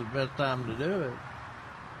year is the best time to do it.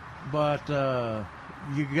 But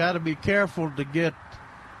you got to be careful to get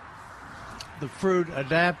the fruit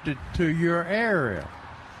adapted to your area.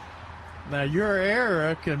 Now, your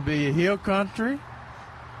area can be hill country,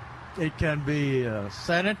 it can be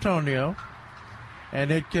San Antonio, and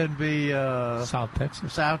it can be South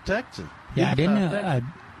Texas. Yeah, I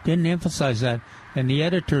didn't emphasize that, and the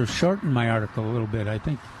editor shortened my article a little bit. I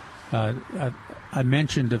think I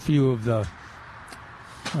mentioned a few of the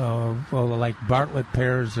like Bartlett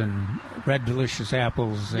pears and Red Delicious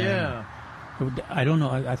apples. And yeah. I don't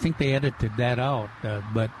know. I think they edited that out,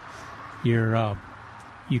 but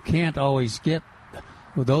you can't always get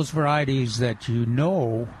those varieties that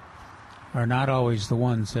are not always the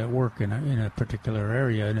ones that work in a particular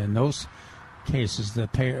area, and in those cases, the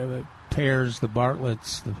pears, the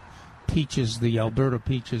Bartletts, the peaches, the Alberta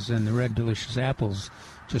peaches, and the Red Delicious apples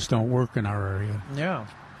just don't work in our area. Yeah.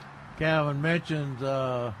 Calvin mentioned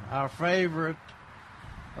our favorite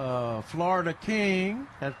Florida King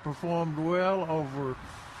has performed well over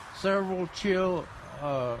several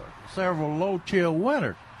low chill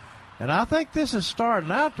winters, and I think this is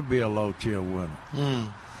starting out to be a low chill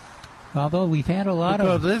winter. Although we've had a lot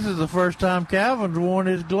because this is the first time Calvin's worn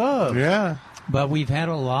his gloves. Yeah, but we've had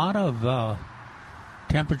a lot of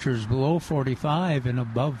temperatures below 45 and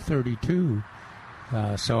above 32.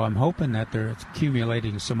 So I'm hoping that they're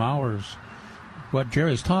accumulating some hours. What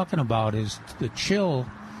Jerry's talking about is the chill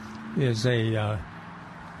is a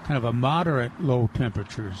kind of a moderate low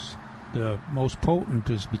temperatures. The most potent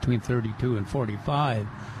is between 32 and 45,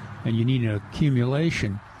 and you need an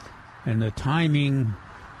accumulation. And the timing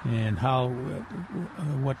and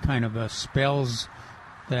what kind of spells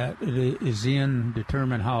that it is in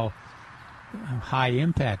determine how high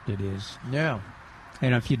impact it is. Yeah.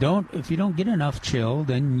 And if you don't get enough chill,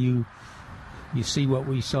 then you see what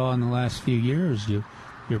we saw in the last few years. You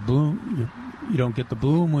don't get the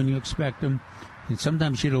bloom when you expect them, and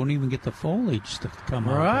sometimes you don't even get the foliage to come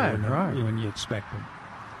out when you expect them.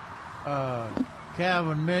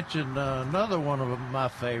 Calvin mentioned another one of my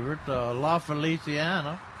favorite, La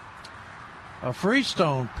Feliciana, a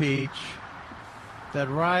freestone peach that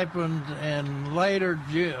ripened in later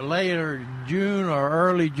June or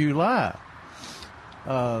early July.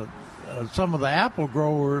 Some of the apple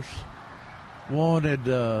growers wanted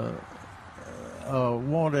a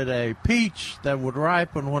peach that would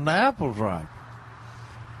ripen when the apples ripen,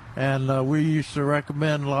 and we used to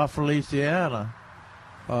recommend La Feliciana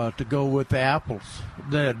to go with the apples,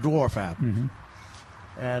 the dwarf apples,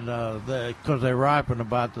 and because they ripen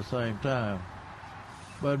about the same time.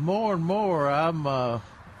 But more and more, I'm a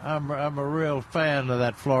real fan of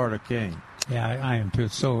that Florida King. Yeah, I am too.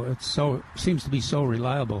 It seems to be so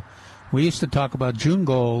reliable. We used to talk about June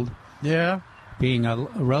Gold, being a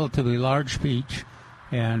relatively large peach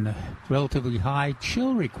and relatively high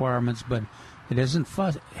chill requirements, but it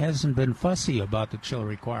hasn't been fussy about the chill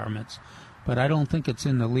requirements. But I don't think it's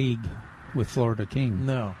in the league with Florida King.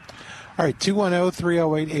 No. All right,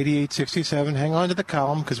 210-308-8867. Hang on to the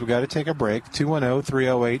column because we got to take a break.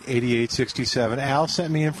 210-308-8867. Al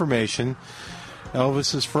sent me information.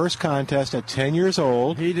 Elvis's first contest at 10 years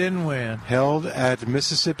old. He didn't win. Held at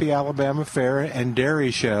Mississippi Alabama Fair and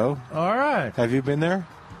Dairy Show. All right. Have you been there?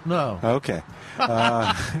 No. Okay.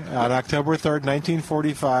 On October 3rd,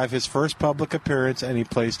 1945, his first public appearance, and he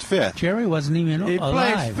placed fifth. Jerry wasn't even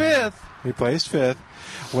alive. He placed fifth.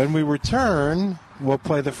 When we return, we'll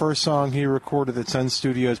play the first song he recorded at Sun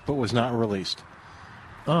Studios but was not released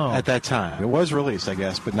at that time. It was released, I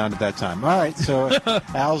guess, but not at that time. All right, so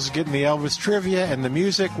Al's getting the Elvis trivia and the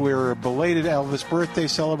music. We're a belated Elvis birthday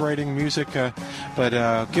celebrating music, but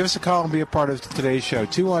give us a call and be a part of today's show.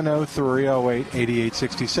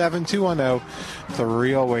 210-308-8867,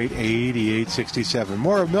 210-308-8867.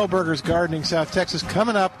 More of Milberger's Gardening South Texas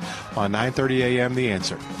coming up on 9:30 a.m. The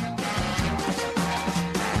Answer.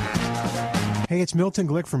 Hey, it's Milton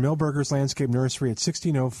Glick from Milberger's Landscape Nursery at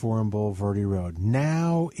 1604 on Boulevardy Road.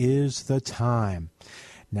 Now is the time.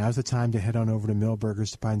 Now's the time to head on over to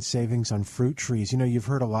Milberger's to find savings on fruit trees. You know, you've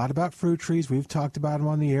heard a lot about fruit trees. We've talked about them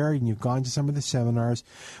on the air, and you've gone to some of the seminars.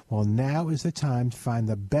 Well, now is the time to find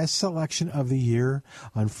the best selection of the year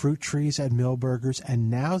on fruit trees at Milberger's, and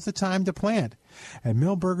now's the time to plant. At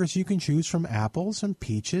Milberger's, you can choose from apples and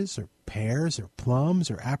peaches or pears or plums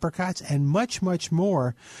or apricots and much, much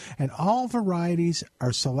more. And all varieties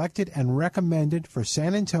are selected and recommended for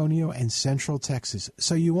San Antonio and Central Texas.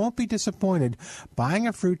 So you won't be disappointed buying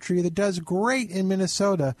a fruit tree that does great in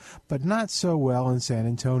Minnesota, but not so well in San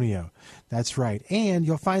Antonio. That's right. And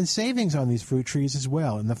you'll find savings on these fruit trees as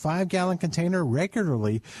well. In the 5-gallon container,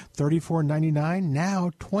 regularly $34.99,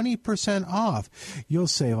 now 20% off. You'll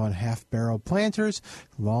save on half-barrel planters,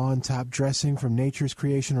 lawn top dressing from Nature's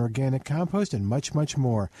Creation Organic Compost, and much, much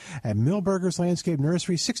more. At Milberger's Landscape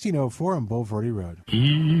Nursery, 1604 on Boulevardy Road.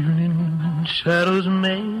 Evening shadows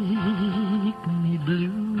make me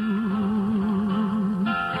blue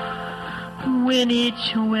when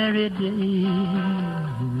each weary day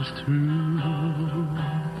is through.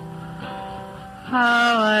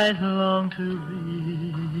 How I long to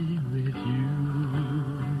be with you,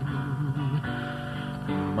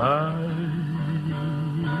 my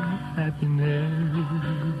happiness.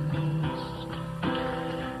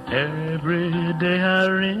 Every day I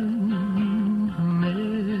remember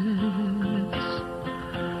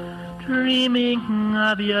dreaming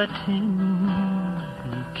of your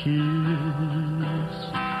tender kiss,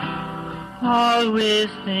 always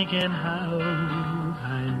thinking how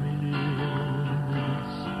I miss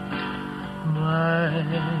my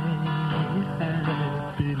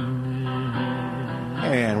happiness.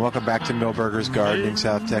 And welcome back to Milberger's Gardening,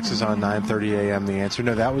 South Texas on 9:30 a.m. The Answer.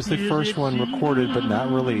 No, that was the first one recorded but not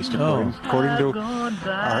released, according to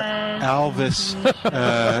our Alvis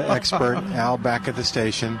expert, Al, back at the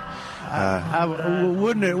station.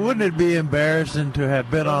 Wouldn't it be embarrassing to have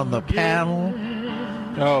been on the panel?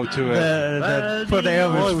 Oh, that put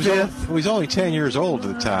Elvis fifth. He was only 10 years old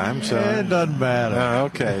at the time, so it doesn't matter.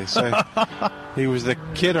 Okay, so he was the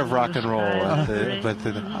kid of rock and roll.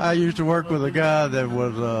 I used to work with a guy that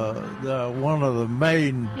was one of the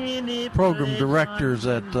main program directors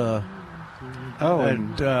at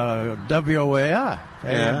WOAI,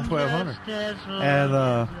 AM 1200,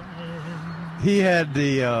 and he had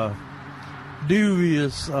the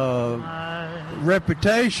dubious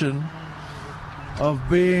reputation of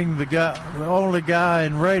being the only guy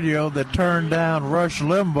in radio that turned down Rush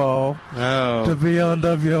Limbaugh to be on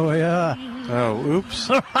WOAI. Oh,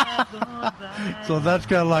 oops. So that's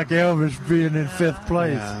kind of like Elvis being in fifth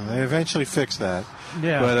place. Yeah, they eventually fixed that.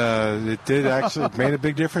 Yeah. But it did actually, it made a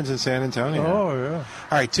big difference in San Antonio. Oh, yeah.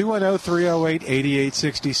 All right,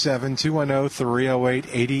 210-308-8867,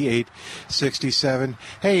 210-308-8867.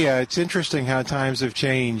 Hey, it's interesting how times have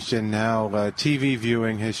changed and how TV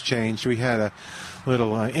viewing has changed. We had a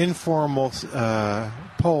little informal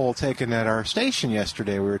poll taken at our station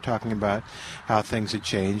yesterday. We were talking about how things had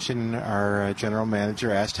changed, and our general manager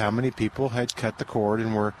asked how many people had cut the cord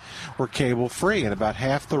and were cable free, and about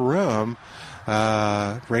half the room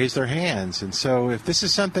raise their hands. And so if this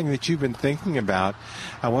is something that you've been thinking about,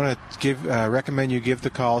 I want to recommend you give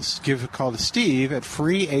a call to Steve at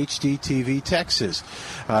Free HD TV Texas.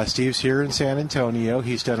 Steve's here in San Antonio.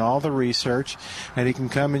 He's done all the research, and he can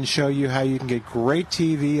come and show you how you can get great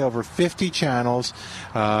TV, over 50 channels,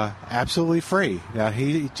 absolutely free. Now,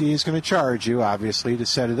 he is going to charge you, obviously, to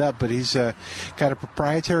set it up, but he's got a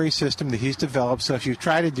proprietary system that he's developed. So if you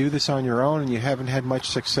try to do this on your own and you haven't had much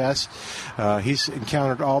success, he's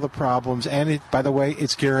encountered all the problems, and by the way,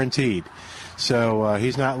 it's guaranteed. So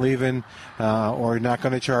he's not leaving or not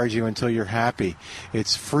going to charge you until you're happy.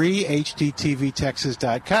 It's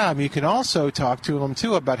freehdtvtexas.com. You can also talk to him,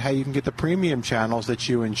 too, about how you can get the premium channels that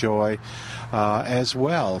you enjoy as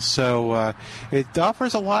well. So it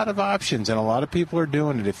offers a lot of options, and a lot of people are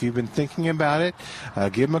doing it. If you've been thinking about it,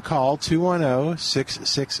 give him a call,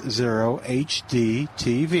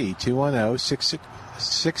 210-660-HD-TV,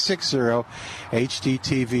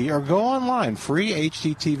 210-660-HDTV, or go online, Free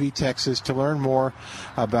HDTV Texas, to learn more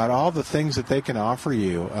about all the things that they can offer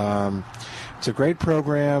you. It's a great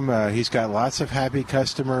program. He's got lots of happy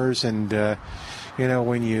customers, and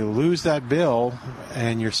when you lose that bill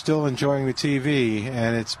and you're still enjoying the TV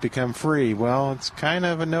and it's become free, well, it's kind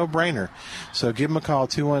of a no-brainer. So give him a call,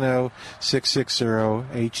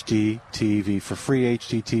 210-660-HDTV for Free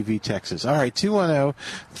HDTV Texas. All right,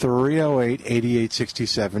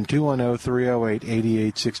 210-308-8867.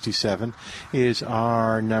 210-308-8867 is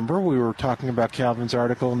our number. We were talking about Calvin's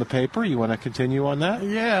article in the paper. You want to continue on that?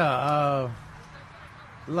 Yeah,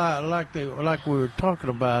 like we were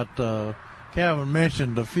talking about. Calvin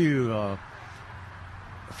mentioned a few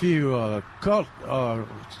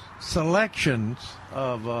selections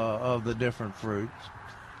of the different fruits,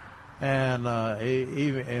 and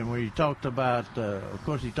when he talked about, of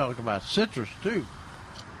course, he talked about citrus too,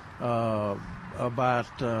 about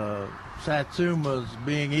satsumas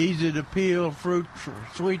being easy to peel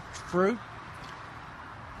sweet fruit.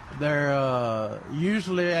 They're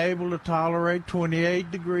usually able to tolerate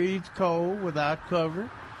 28 degrees cold without cover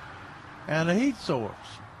and a heat source,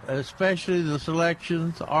 especially the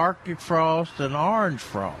selections Arctic Frost and Orange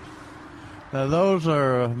Frost. Now, those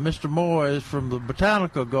are Mr. Moyes from the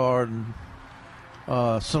Botanical Garden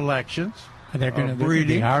selections. And they're going to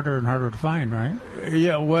be harder and harder to find, right?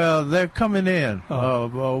 Yeah, well, they're coming in.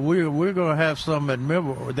 We're going to have some at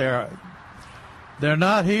Milberger. They're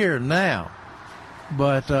not here now,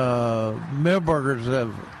 but Milberger's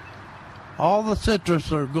have all the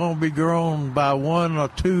citrus are going to be grown by one or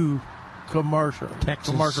two commercial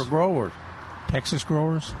growers. Texas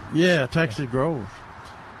growers? Yeah, Texas growers.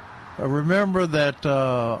 Remember that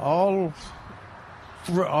all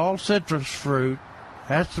citrus fruit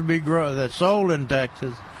has to be grown. That's sold in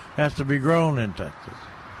Texas has to be grown in Texas.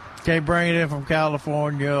 Can't bring it in from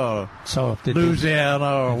California or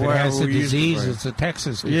Louisiana or wherever. It has a disease, it's a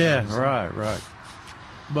Texas disease. Yeah, right.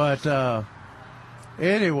 But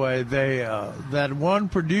anyway, they that one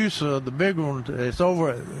producer, the big one, it's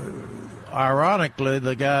over ironically,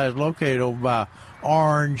 the guy is located over by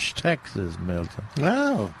Orange, Texas, Milton.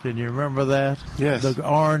 Oh. Can you remember that? Yes. The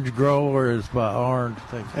orange grower is by Orange,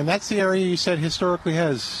 Texas. And that's the area you said historically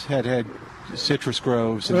has had citrus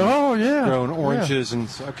groves and yeah. grown oranges. And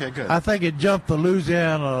okay, good. I think it jumped across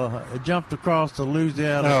the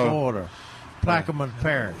Louisiana border. Plaquemine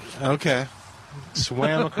Parish. Okay.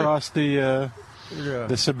 Swam across the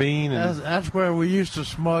Sabine. And That's where we used to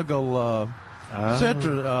smuggle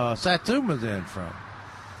citrus, satsumas in from.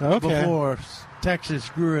 Okay. Before Texas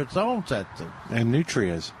grew its own satsuma. And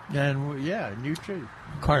nutrias. And nutria.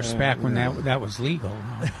 Of course, back when that was legal.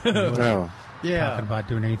 Oh. Yeah. Talking about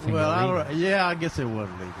doing anything illegal. I guess it was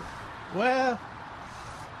legal. Well.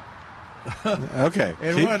 Okay.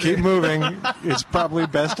 Keep moving. It's probably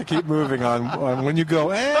best to keep moving on when you go,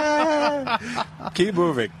 keep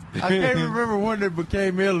moving. I can't remember when it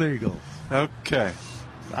became illegal. Okay.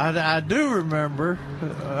 I do remember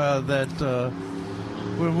that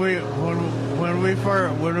when we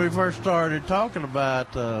first started talking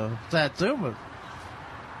about satsumas,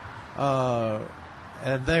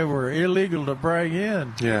 and they were illegal to bring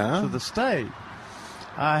in to the state.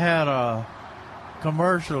 I had a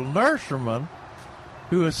commercial nurseryman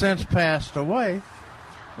who has since passed away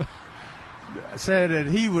said that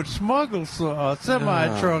he would smuggle a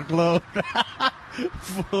semi-truckload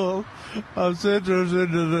full of citrus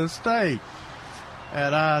into the state.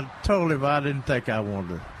 And I told him I didn't think I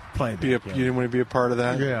wanted to play that. You didn't want to be a part of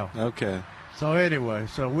that? Yeah. Okay. So anyway,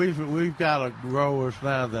 we've got growers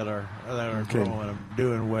now that are growing and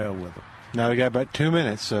doing well with them. Now we got about 2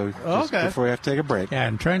 minutes, so before we have to take a break. Yeah,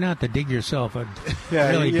 and try not to dig yourself a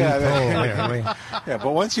really deep hole there. Yeah,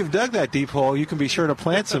 but once you've dug that deep hole, you can be sure to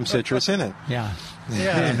plant some citrus in it. Yeah.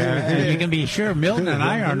 And you can be sure Milton and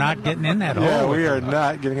I are not getting in that hole. Yeah, we are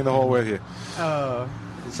not getting in the hole with you.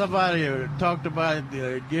 Somebody talked about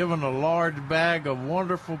giving a large bag of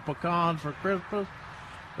wonderful pecans for Christmas.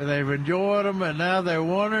 And they've enjoyed them, and now they're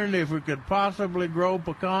wondering if we could possibly grow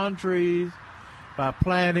pecan trees by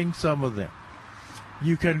planting some of them.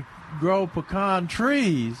 You can grow pecan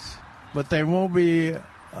trees, but they won't be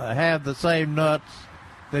have the same nuts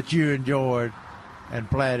that you enjoyed and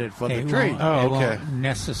planted for the tree. They won't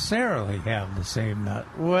necessarily have the same nut.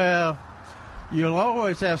 Well, you'll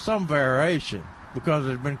always have some variation because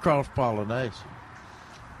there's been cross-pollination.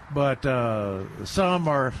 But some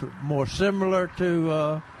are more similar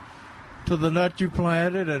to the nut you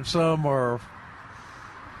planted, and some are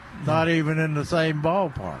not even in the same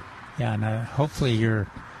ballpark. Yeah, and hopefully you're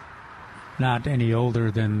not any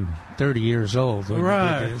older than 30 years old.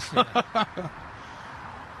 Right.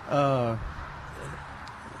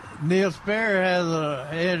 Neil Sperry has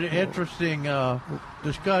an interesting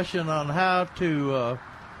discussion on how to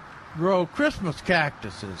grow Christmas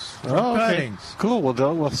cactuses from cuttings. Cool.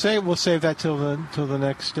 We'll save that till the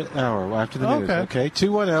next hour after the news. Okay.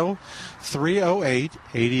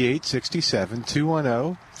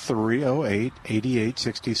 210-308-8867.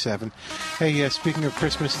 210-308-8867. Hey, speaking of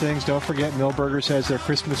Christmas things, don't forget Millburgers has their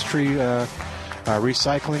Christmas tree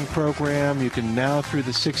recycling program. You can now through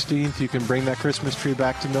the 16th, you can bring that Christmas tree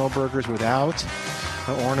back to Millburgers without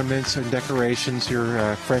ornaments and decorations,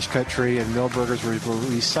 your fresh cut tree, and Millburgers will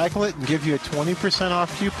recycle it and give you a 20%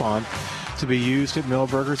 off coupon to be used at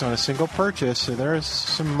Millburgers on a single purchase. So there's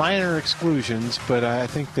some minor exclusions, but I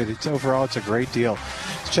think that overall it's a great deal.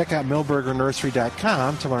 So check out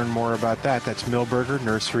millburgernursery.com to learn more about that. That's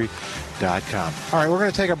millburgernursery.com. All right, we're going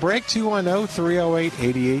to take a break.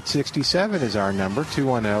 210-308-8867 is our number.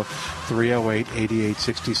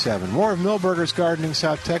 210-308-8867. More of Millburgers Gardening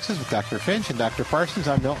South Texas with Dr. Finch and Dr. Parsons.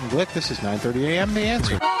 I'm Milton Glick. This is 9:30 a.m. The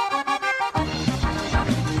Answer.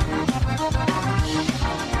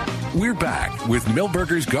 We're back with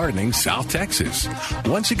Millburgers Gardening South Texas.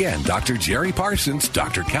 Once again, Dr. Jerry Parsons,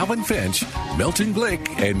 Dr. Calvin Finch, Milton Glick,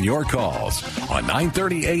 and your calls on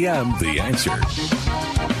 9:30 a.m. The Answer.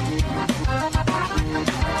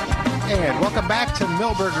 And welcome back to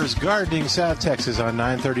Millburgers Gardening South Texas on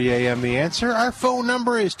 9:30 a.m. The Answer. Our phone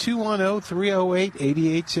number is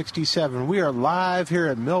 210-308-8867. We are live here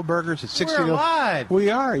at Millburgers at 60. We're live. We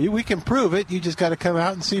are. We can prove it. You just got to come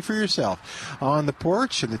out and see for yourself. On the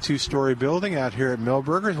porch in the two-story building out here at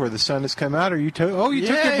Millburgers where the sun has come out. You took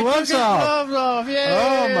your gloves off. Yay.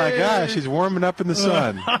 Oh, my gosh. He's warming up in the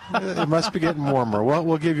sun. It must be getting warmer. Well,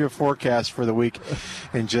 we'll give you a forecast for the week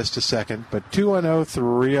in just a second. But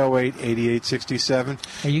 210-308-8867.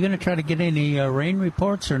 Are you going to try to get any rain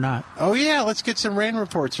reports or not? Oh, yeah. Let's get some rain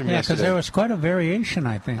reports from yesterday. Yeah, because there was quite a variation,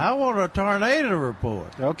 I think. I want a tornado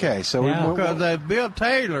report. Okay. So because Bill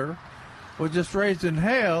Taylor was just raising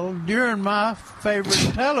hell during my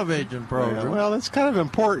favorite television program. Well, that's kind of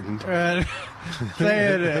important. And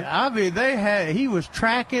he was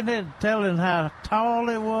tracking it, telling how tall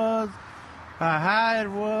it was, how high it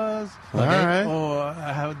was, or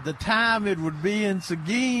the time it would be in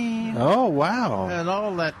Seguin. Oh, wow. And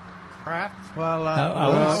all that crap while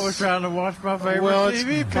I was trying to watch my favorite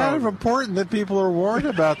TV it's kind of important that people are warned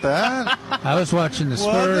about that. I was watching the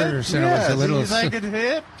Spurs, and it was a little. You think it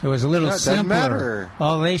hit? It was a little simpler. Doesn't matter.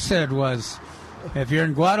 All they said was, if you're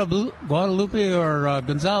in Guadalupe or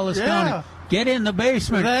Gonzales County, get in the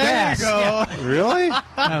basement fast. There you go. Yeah. Really? There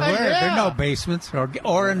are no basements,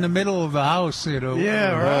 or in the middle of the house,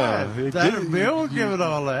 Yeah, right. Bill would give it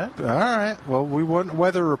all that. All right. Well, we want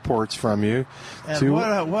weather reports from you. And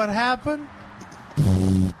what happened?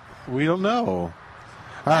 We don't know.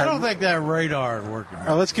 I don't think that radar is working. All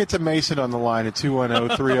right, let's get to Mason on the line at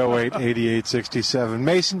 210-308-8867.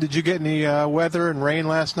 Mason, did you get any weather and rain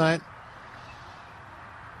last night?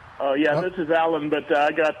 Oh, yeah, This is Alan, but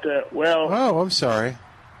I got, Oh, I'm sorry.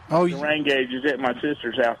 Oh, the rain gauge is at my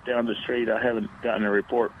sister's house down the street. I haven't gotten a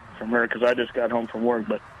report from her because I just got home from work,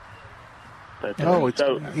 but Can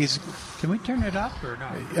we turn it up or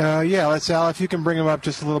not? Yeah, let's, Al, if you can bring him up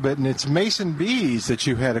just a little bit. And it's Mason Bees that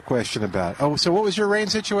you had a question about. Oh, so what was your rain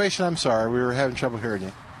situation? I'm sorry. We were having trouble hearing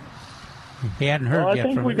you. He hadn't heard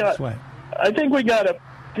yet from this way. I think we got a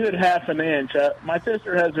good half an inch. My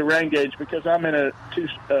sister has a rain gauge because I'm in a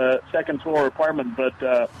second-floor apartment, but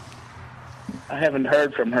I haven't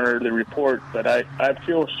heard from her the report. But I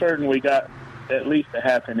feel certain we got at least a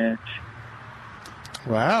half an inch.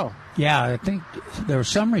 Wow. Yeah, I think there were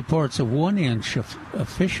some reports of 1 inch,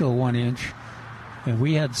 official 1 inch, and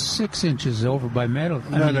we had 6 inches over by medical.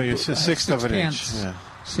 No, it's a sixth of an inch. Yeah.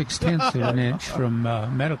 6/10 of an inch from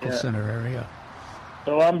medical center area.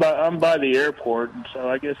 So I'm by the airport, and so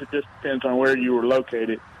I guess it just depends on where you were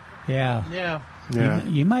located. Yeah.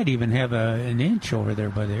 You might even have an inch over there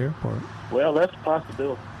by the airport. Well, that's a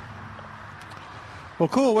possibility. Well,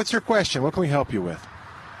 cool. What's your question? What can we help you with?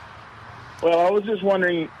 Well, I was just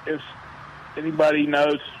wondering if anybody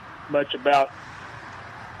knows much about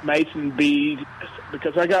mason bees,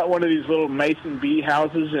 because I got one of these little mason bee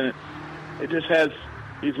houses, and it just has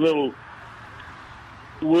these little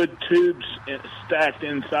wood tubes stacked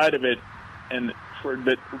inside of it, and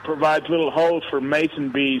that provides little holes for mason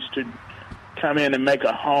bees to come in and make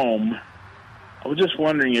a home. I was just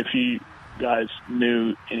wondering if you guys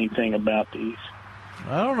knew anything about these.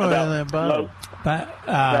 I don't know anything about them. But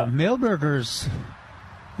Milberger's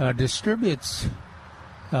distributes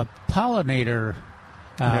a pollinator.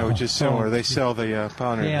 Which is similar. They sell the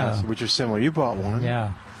pollinator houses, which are similar. You bought one.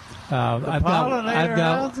 Yeah. I've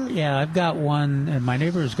got one, and my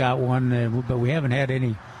neighbor's got one, but we haven't had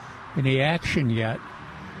any action yet.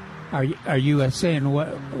 Are you saying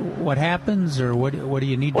what happens, or what do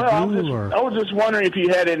you need to do? I was just wondering if you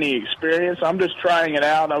had any experience. I'm just trying it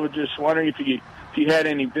out. I was just wondering if you had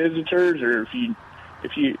any visitors, or if you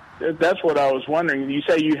that's what I was wondering. You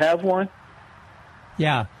say you have one?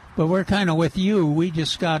 Yeah, but we're kind of with you. We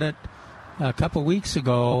just got it a couple weeks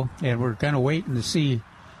ago, and we're kind of waiting to see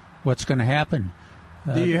what's going to happen.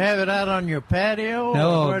 Do you have it out on your patio?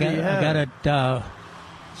 No, I got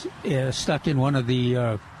it stuck in one of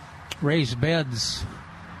the raised beds.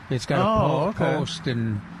 It's got a post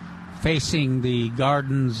and facing the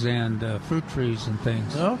gardens and fruit trees and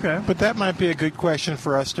things. Okay. But that might be a good question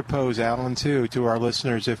for us to pose, Alan, too, to our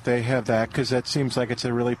listeners if they have that, because that seems like it's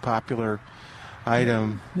a really popular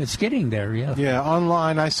item. It's getting there, yeah. Yeah,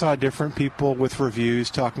 online I saw different people with reviews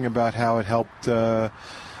talking about how it helped their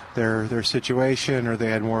situation, or they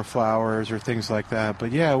had more flowers or things like that.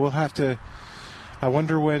 But yeah, we'll have to. I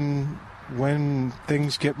wonder when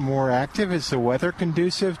things get more active, is the weather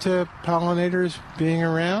conducive to pollinators being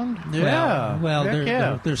around? Yeah. Well,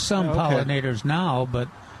 there's some pollinators now, but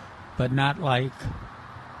not like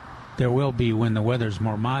there will be when the weather's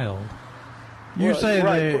more mild. You say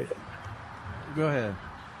right. Go ahead.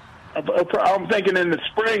 I'm thinking in the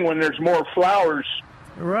spring when there's more flowers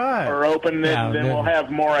are open, then we'll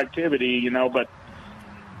have more activity, But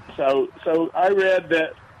so I read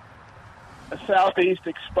that a southeast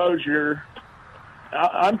exposure,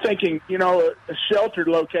 I'm thinking, a sheltered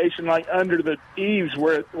location like under the eaves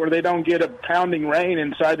where they don't get a pounding rain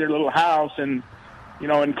inside their little house, and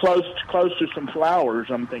and close to some flowers,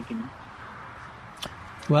 I'm thinking.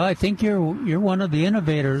 Well, I think you're one of the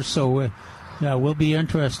innovators, so we'll be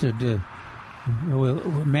interested to we'll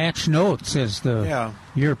match notes as the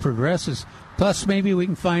year progresses. Plus, maybe we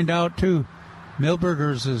can find out too.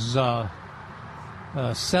 Milberger's is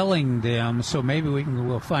selling them, so maybe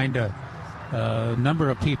we'll find a number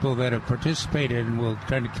of people that have participated, and we'll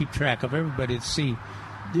try to keep track of everybody to see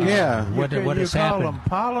what has happened. You call them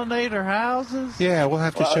pollinator houses? Yeah, we'll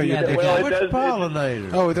have to show you. Which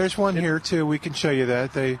pollinator? Oh, there's one here too. We can show you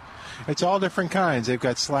that. It's all different kinds. They've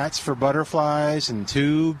got slats for butterflies and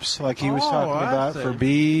tubes, like he was talking about, for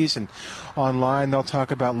bees. And online they'll talk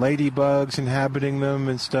about ladybugs inhabiting them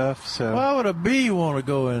and stuff. So why would a bee want to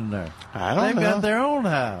go in there? I don't know. They've got their own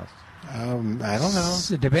house. I don't know.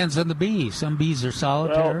 It depends on the bee. Some bees are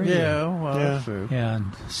solitary. That's true. Yeah,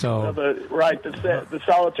 and so the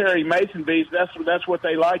solitary mason bees. That's what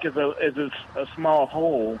they like is a small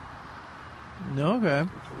hole. Okay.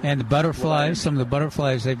 And the butterflies. Some of the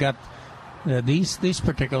butterflies they've got. These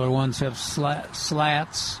particular ones have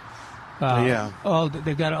slats.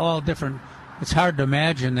 They've got all different. It's hard to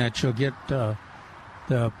imagine that you'll get the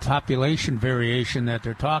population variation that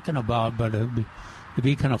they're talking about, but it'd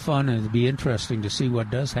be kind of fun and it'd be interesting to see what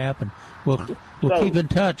does happen. We'll keep in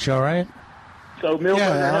touch. All right. So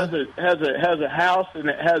Milberger has a house and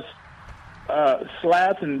it has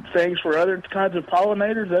slats and things for other kinds of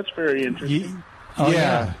pollinators. That's very interesting.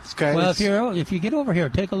 Yeah. Well, if you get over here,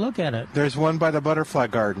 take a look at it. There's one by the butterfly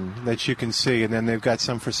garden that you can see, and then they've got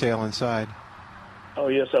some for sale inside. Oh,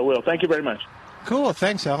 yes, I will. Thank you very much. Cool.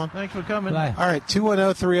 Thanks, Alan. Thanks for coming. Bye. All right,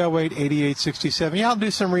 210-308-8867. Yeah, I'll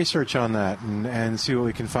do some research on that and see what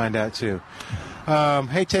we can find out, too.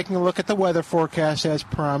 Hey, taking a look at the weather forecast as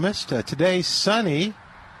promised. Today's sunny.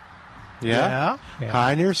 Yeah.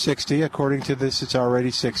 High near 60. According to this, it's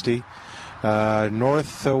already 60.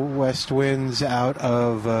 Northwest winds out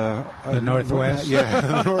of the northwest.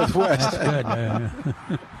 The northwest. That's good.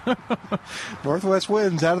 Northwest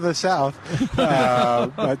winds out of the south,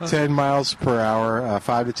 about 10 miles per hour,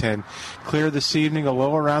 5 to 10. Clear this evening, a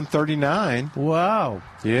low around 39. Wow.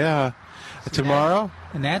 Yeah. Tomorrow?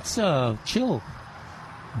 And that's chill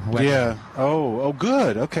weather. Yeah. Oh,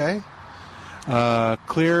 good. Okay.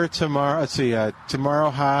 Clear tomorrow. Let's see. Tomorrow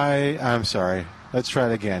high. I'm sorry. Let's try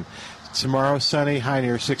it again. Tomorrow sunny, high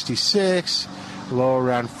near 66, low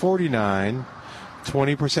around 49.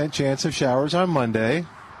 20% chance of showers on Monday.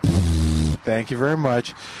 Thank you very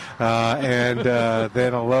much. And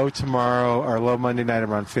then a low tomorrow, or low Monday night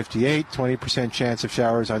around 58. 20% chance of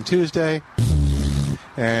showers on Tuesday.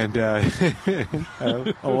 And a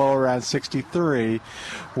low around 63.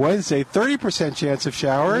 Wednesday, 30% chance of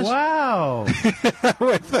showers. Wow.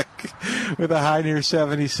 with a high near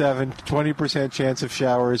 77. 20% chance of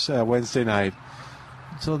showers Wednesday night.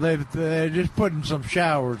 So they're just putting some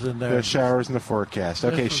showers in there. There's showers in the forecast.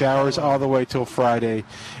 Okay, showers all the way till Friday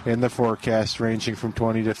in the forecast, ranging from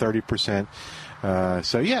 20 to 30%.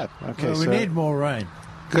 So, yeah. Okay. Well, we need more rain.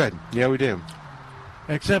 Good. Yeah, we do.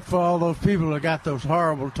 Except for all those people that got those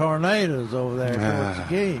horrible tornadoes over there towards the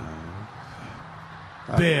game.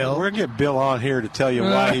 Bill. We're going to get Bill on here to tell you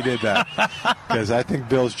why he did that. Because I think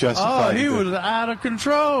Bill's justified. Oh, he was out of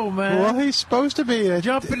control, man. Well, he's supposed to be.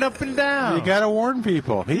 Jumping up and down. You got to warn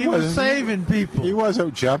people. He was saving people. He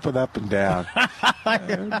wasn't jumping up and down.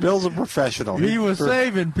 Bill's a professional. He was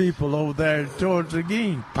saving people over there towards the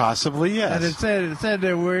game. Possibly, yes. And it said that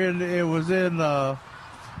it was in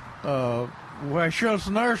where Schultz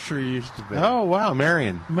Nursery used to be. Oh, wow.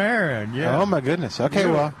 Marion, yeah. Oh, my goodness. Okay,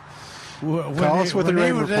 well. Call us with the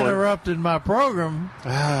rain report. When he was interrupting my program,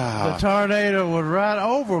 the tornado was right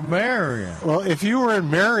over Marion. Well, if you were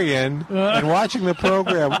in Marion and watching the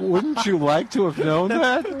program, wouldn't you like to have known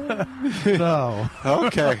that? No.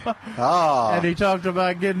 Okay. Oh. And he talked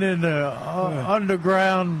about getting in the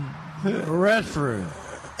underground restroom.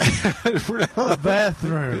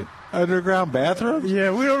 Bathroom. Underground bathroom?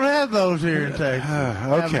 Yeah, we don't have those here in Texas.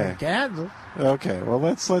 Okay. In Kansas. Okay, well,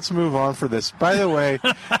 let's move on for this. By the way,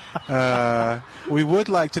 we would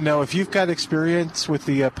like to know if you've got experience with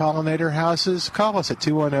the pollinator houses. Call us at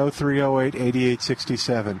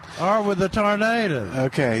 210-308-8867. Or with the tornado.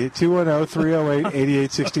 Okay,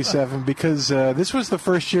 210-308-8867, because this was the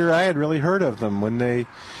first year I had really heard of them when they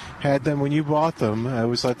had them when you bought them. It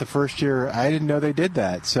was like the first year I didn't know they did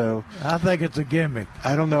that. So I think it's a gimmick.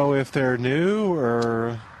 I don't know if they're new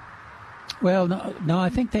or. Well, no. I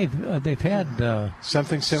think they've had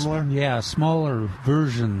something similar. Smaller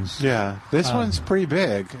versions. Yeah, this one's pretty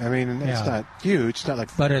big. I mean, it's not huge. It's not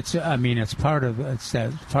like. But it's part of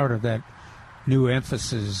that new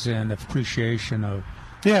emphasis and appreciation of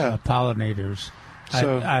pollinators.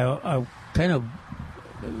 So I kind of.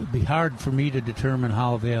 It'd be hard for me to determine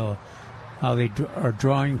how they are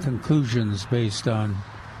drawing conclusions based on,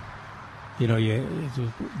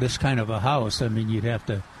 this kind of a house. I mean, you'd have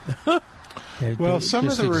to. Well, some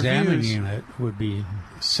of the reviews it would be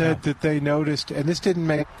said that they noticed, and this didn't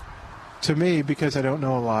make. to me, because I don't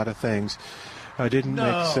know a lot of things, didn't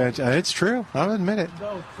make sense. It's true. I'll admit it.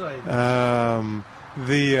 Don't say that.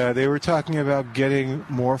 They were talking about getting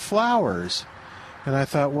more flowers. And I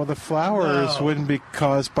thought, well, the flowers wouldn't be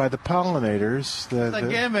caused by the pollinators. The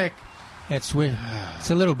gimmick. It's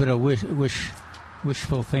a little bit of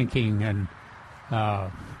wishful thinking, and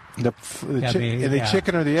the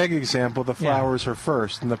chicken or the egg example, the flowers are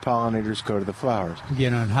first, and the pollinators go to the flowers.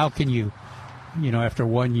 And how can you after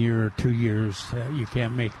 1 year or 2 years, you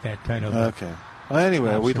can't make that kind of. Okay. Well,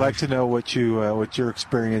 anyway, we'd like to know what your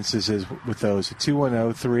experiences is with those.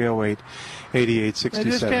 210-308-8867. They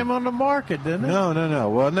just came on the market, didn't it? No.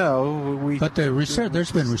 Well, no. But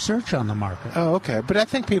there's been research on the market. Oh, okay. But I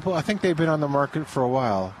think they've been on the market for a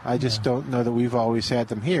while. I just don't know that we've always had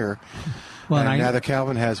them here. Well, and now that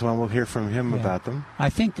Calvin has one, we'll hear from him about them. I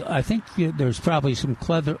think there's probably some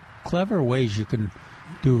clever ways you can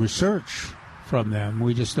do research from them.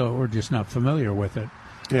 We're just not familiar with it.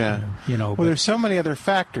 Yeah. There's so many other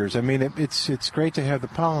factors. I mean, it's great to have the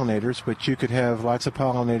pollinators, but you could have lots of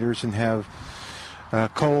pollinators and have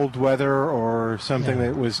cold weather or something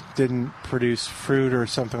that didn't produce fruit or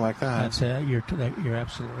something like that. That's it. You're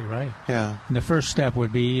absolutely right. Yeah. And the first step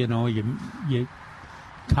would be, you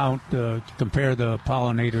count, compare the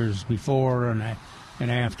pollinators before and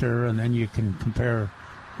after, and then you can compare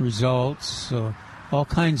results. All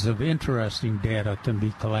kinds of interesting data can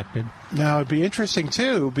be collected. Now, it'd be interesting,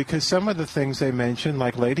 too, because some of the things they mentioned,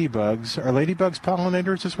 like ladybugs, are ladybugs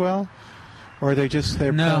pollinators as well? Or are they just...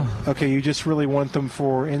 No. Okay, you just really want them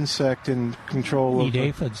for insect and control Eat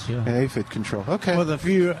aphids, yeah. Aphid control. Okay. Well, the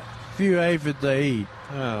few aphids they eat.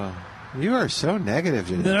 Oh, you are so negative,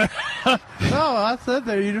 Jimmy. No, I said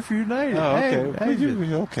they eat a few natives. Oh, okay.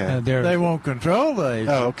 Okay. They won't control the aphids.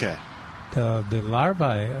 Oh, okay. The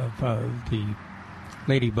larvae of the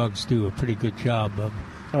ladybugs do a pretty good job of.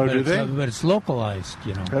 Oh, do they? But it's localized,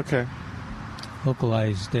 Okay.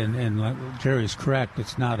 Localized, and Jerry's correct.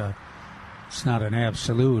 It's not an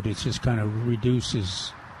absolute. It just kind of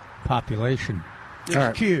reduces population.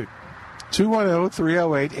 It's cute.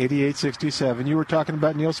 210-308-8867. You were talking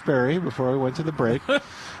about Neil Sperry before we went to the break.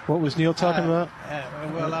 What was Neil talking about?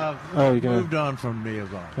 I've moved on from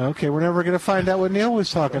Neil's on. Okay, we're never going to find out what Neil was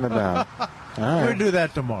talking about. All right. We'll do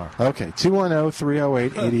that tomorrow. Okay,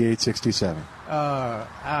 210-308-8867.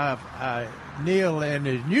 Neil, in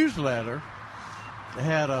his newsletter,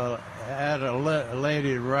 had a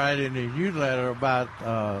lady write in his newsletter about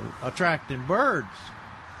attracting birds.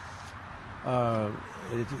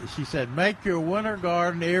 She said, make your winter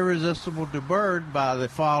garden irresistible to birds by the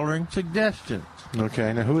following suggestions.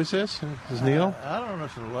 Okay, now who is this? Is Neil? I don't know.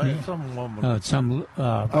 It's some woman. It's some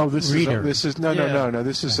this reader. This is no.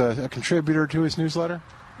 This is a contributor to his newsletter?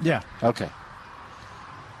 Yeah. Okay.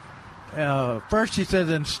 First, she says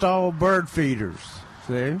install bird feeders.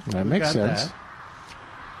 See? That makes sense.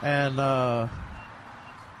 That. And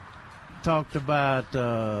talked about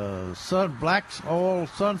black oil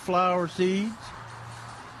sunflower seeds.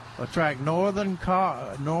 Attract northern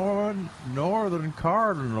cardinals,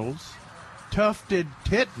 tufted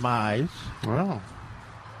titmice,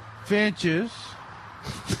 finches,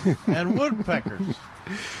 and woodpeckers.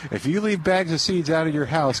 If you leave bags of seeds out of your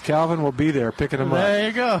house, Calvin will be there picking them up. There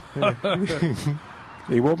you go.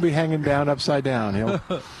 He won't be hanging down upside down. He'll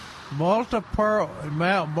multiport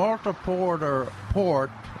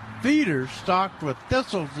feeders stocked with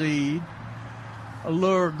thistle seed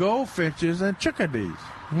allure goldfinches and chickadees.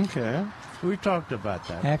 Okay. We talked about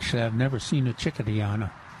that. Actually, I've never seen a chickadee on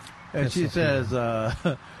a... And she says,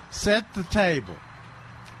 set the table.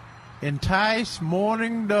 Entice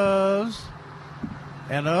mourning doves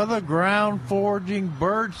and other ground-foraging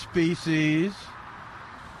bird species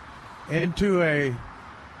into a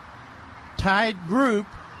tight group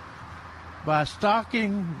by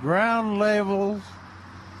stocking ground-level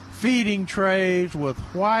feeding trays with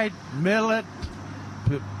white millet,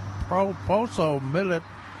 poso millet,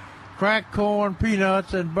 cracked corn,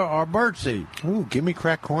 peanuts, or birdseed. Ooh, give me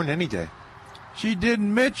cracked corn any day. She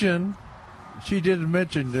didn't mention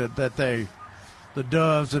that the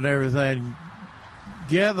doves and everything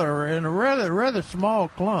gather in a rather small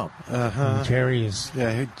clump. Jerry is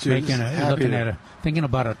thinking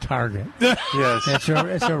about a target. Yes, it's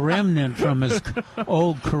a remnant from his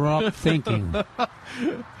old corrupt thinking.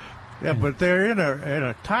 Yeah, but they're in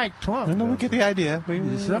a tight clump. No, we get the idea.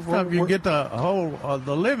 Sometimes you get the whole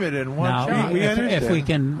the limit in one shot. If we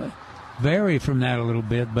can vary from that a little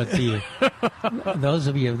bit, but those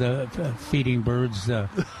of you the feeding birds,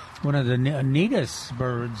 one of the neatest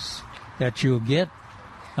birds that you'll get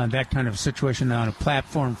on that kind of situation on a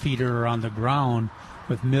platform feeder or on the ground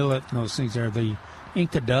with millet and those things are the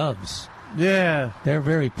Inca doves. Yeah. They're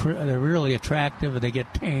they're really attractive. They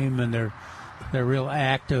get tame and they're real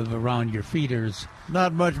active around your feeders.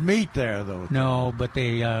 Not much meat there, though. No, but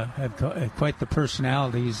they have quite the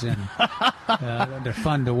personalities, and they're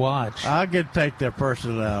fun to watch. I could take their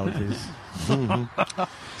personalities.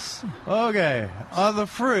 Okay, other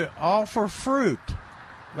fruit. Offer fruit.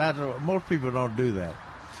 Most people don't do that.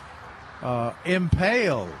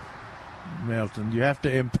 Impale, Milton. You have to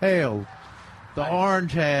impale the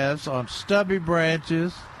orange halves on stubby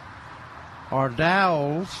branches or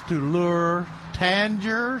dowels to lure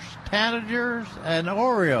tanagers, and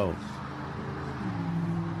orioles.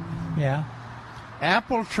 Yeah.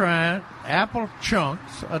 Apple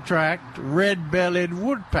chunks attract red-bellied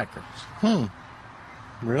woodpeckers.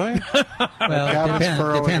 Really? Well,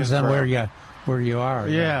 it depends on where you are.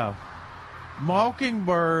 Yeah.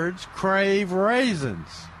 Mockingbirds crave raisins.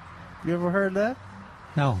 You ever heard that?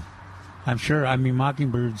 No. I'm sure. I mean,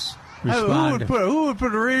 mockingbirds respond. Who would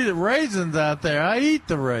put raisins out there? I eat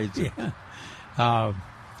the raisins. Yeah.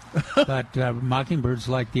 But mockingbirds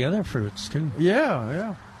like the other fruits, too.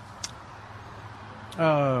 Yeah.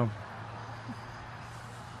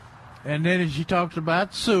 And then she talks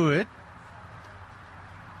about suet.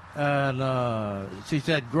 And she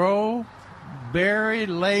said grow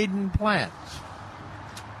berry-laden plants.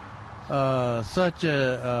 Such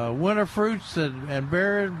as winter fruits and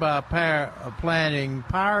berries by planting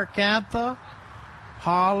pyracantha,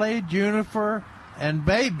 holly, juniper, and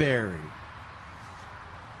bayberry.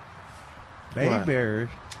 Bayberries,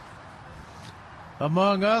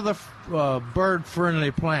 among other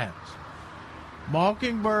bird-friendly plants.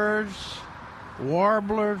 Mockingbirds,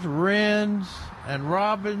 warblers, wrens, and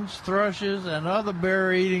robins, thrushes, and other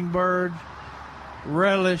berry-eating birds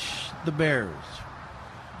relish the berries,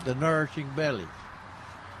 the nourishing bellies.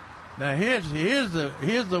 Now here's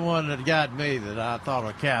the one that got me that I thought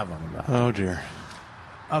of Calvin about. Oh dear.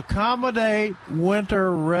 Accommodate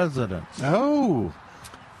winter residents. Oh.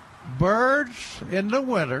 Birds in the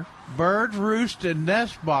winter. Birds roost in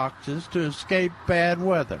nest boxes to escape bad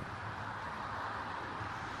weather.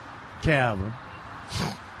 Calvin.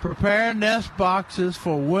 Prepare nest boxes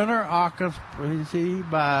for winter occupancy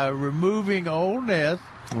by removing old nests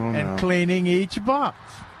and cleaning each box.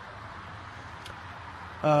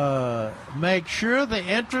 Make sure the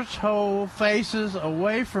entrance hole faces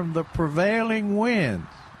away from the prevailing winds.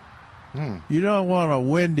 You don't want a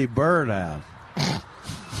windy birdhouse.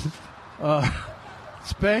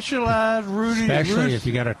 Specialized especially if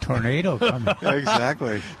you got a tornado coming.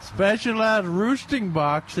 Exactly. Specialized roosting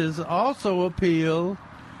boxes also appeal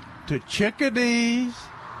to chickadees,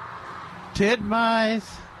 titmice,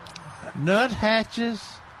 nuthatches,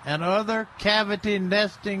 and other cavity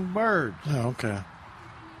nesting birds. Oh, okay.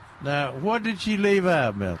 Now, what did she leave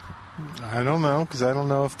out, Milton? I don't know, because I don't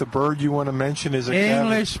know if the bird you want to mention is a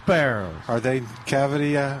English sparrows. Are they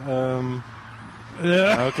cavity?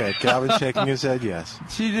 Okay, Calvin's shaking his head, yes.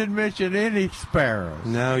 She didn't mention any sparrows.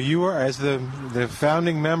 No, you are, as the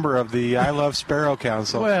founding member of the I Love Sparrow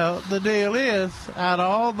Council. Well, the deal is, out of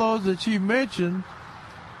all those that you mentioned,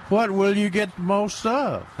 what will you get most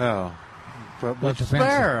of? Oh. Well,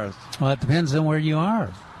 sparrows. Well, it depends on where you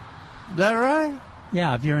are. Is that right?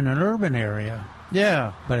 Yeah, if you're in an urban area.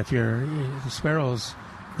 Yeah. But if you're the sparrows,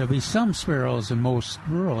 there'll be some sparrows in most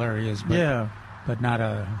rural areas. But, yeah. But not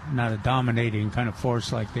a dominating kind of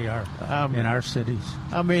force like they are in our cities.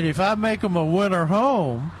 I mean, if I make them a winter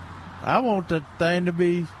home, I want that thing to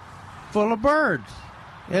be full of birds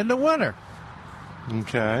in the winter.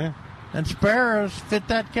 Okay. And sparrows fit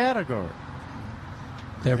that category.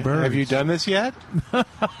 They're birds. Have you done this yet?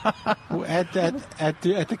 at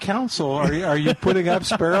the council, are you putting up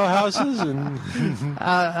sparrow houses? And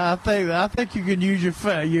I think you can use your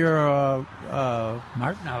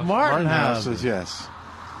Martin house. Martin houses, yes.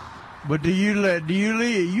 But do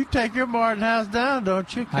you take your Martin house down,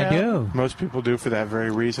 don't you, Cal? I do. Most people do for that very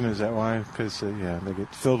reason. Is that why? Because they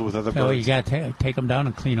get filled with other birds. Oh, you got to take them down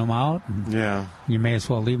and clean them out. Yeah. You may as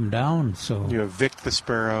well leave them down. So you evict the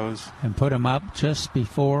sparrows and put them up just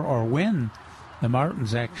before or when the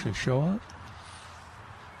martins actually show up.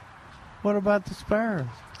 What about the sparrows?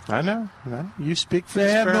 I know. You speak for the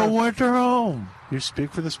sparrows. They have no winter home. You speak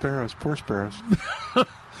for the sparrows. Poor sparrows.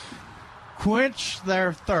 Quench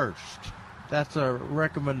their thirst. That's a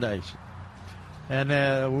recommendation.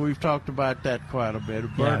 And we've talked about that quite a bit.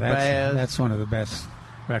 Bird baths. That's one of the best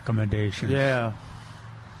recommendations. Yeah.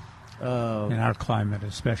 In our climate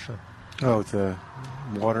especially. Oh, the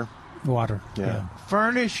water? Water, yeah.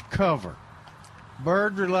 Furnish cover.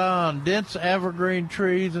 Birds rely on dense evergreen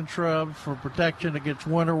trees and shrubs for protection against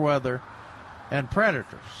winter weather and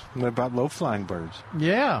predators. What about low-flying birds?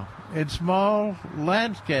 Yeah, in small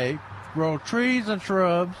landscape, grow trees and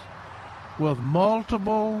shrubs with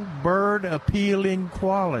multiple bird-appealing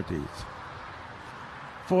qualities.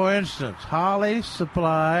 For instance, hollies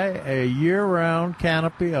supply a year-round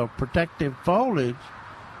canopy of protective foliage,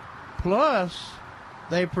 plus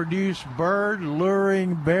they produce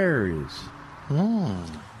bird-luring berries.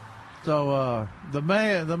 So the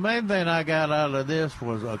main thing I got out of this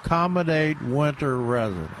was accommodate winter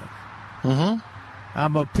residents.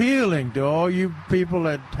 I'm appealing to all you people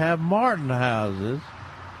that have martin houses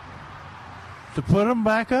to put them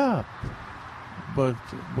back up, but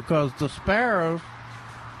because the sparrows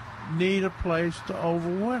need a place to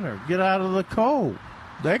overwinter, get out of the cold.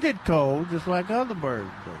 They get cold just like other birds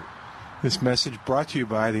do. This message brought to you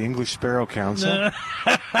by the English Sparrow Council.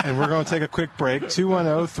 And we're going to take a quick break.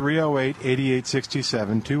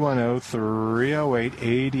 210-308-8867.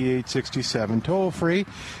 210-308-8867. Toll free.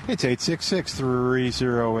 It's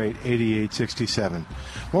 866-308-8867.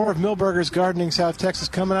 More of Milberger's Gardening South Texas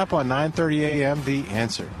coming up on 9:30 a.m. The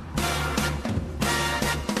Answer.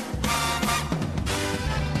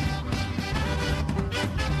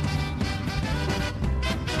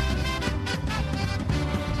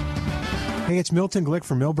 Hey, it's Milton Glick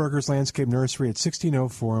from Milberger's Landscape Nursery at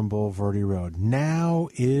 1604 on Boulevardy Road. Now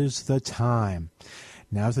is the time.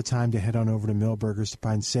 Now's the time to head on over to Milberger's to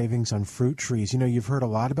find savings on fruit trees. You know, you've heard a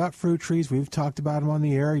lot about fruit trees. We've talked about them on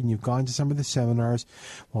the air, and you've gone to some of the seminars.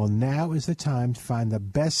 Well, now is the time to find the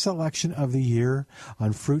best selection of the year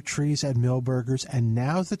on fruit trees at Milberger's, and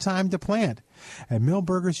now's the time to plant. At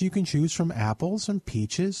Milberger's, you can choose from apples and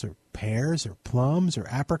peaches or pears or plums or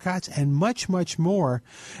apricots and much, much more.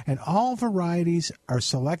 And all varieties are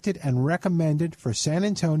selected and recommended for San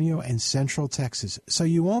Antonio and Central Texas. So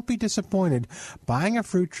you won't be disappointed buying a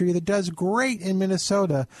fruit tree that does great in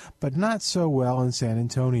Minnesota, but not so well in San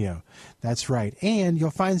Antonio. That's right. And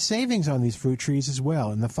you'll find savings on these fruit trees as well.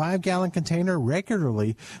 In the 5-gallon container,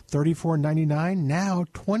 regularly $34.99, now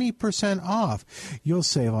 20% off. You'll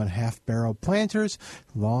save on half-barrel planters,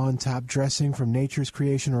 lawn top dressing from Nature's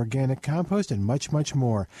Creation Organic Compost, and much, much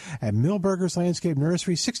more at Milberger's Landscape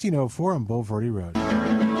Nursery, 1604 on Boulevardy Road.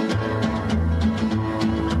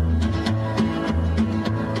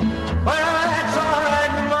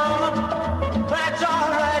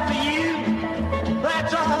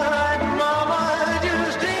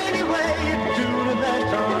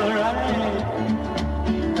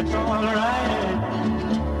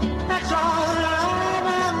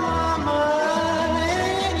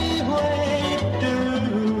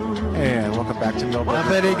 Back to Milberger's. I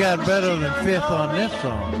bet he got better than fifth on this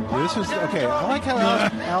song. This is okay. I like how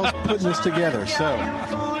Al's putting this together. So,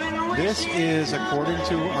 this is according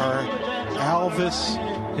to our Elvis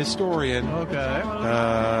historian. Okay.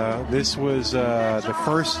 This was the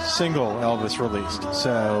first single Elvis released.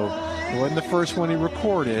 So, it wasn't the first one he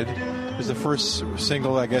recorded. It was the first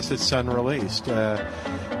single, I guess, that Sun released.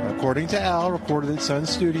 According to Al, recorded at Sun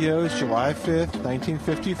Studios, July 5th,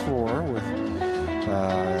 1954, with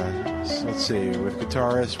let's see, with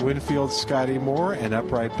guitarist Winfield Scotty Moore and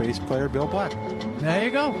upright bass player Bill Black. There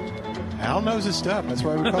you go. Al knows his stuff. That's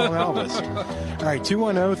why we call him Elvis. All right,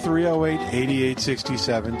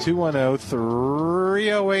 210-308-8867.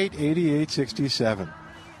 210-308-8867.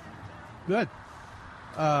 Good.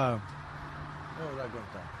 What was I going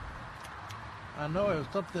to say? I know it was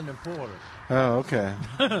something important. Oh, okay.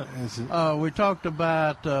 We talked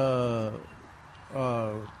about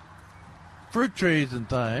fruit trees and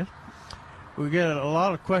things. We get a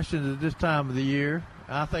lot of questions at this time of the year.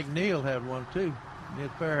 I think Neil had one too. Neil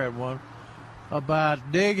Fair had one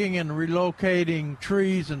about digging and relocating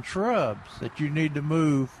trees and shrubs that you need to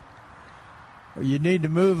move. You need to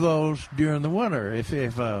move those during the winter.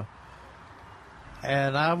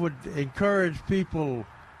 And I would encourage people.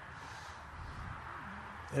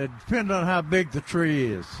 It depends on how big the tree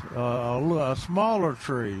is. A smaller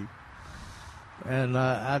tree. And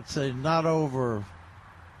I'd say not over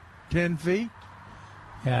 10 feet.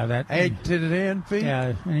 Yeah, that 8 to 10 feet.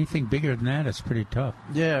 Yeah, anything bigger than that is pretty tough.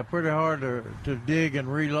 Yeah, pretty hard to dig and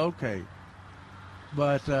relocate.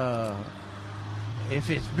 But if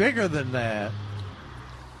it's bigger than that,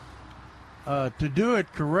 to do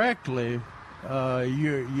it correctly,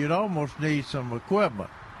 you'd almost need some equipment,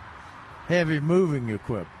 heavy moving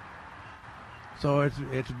equipment. So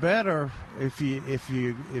it's better if you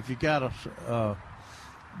got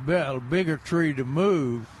a bigger tree to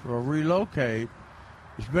move or relocate.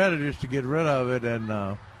 It's better just to get rid of it and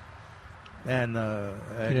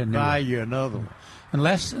buy you another one.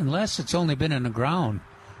 Unless it's only been in the ground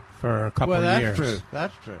for a couple of years.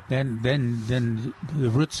 That's true. Then the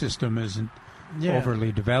root system isn't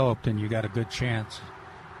overly developed, and you got a good chance.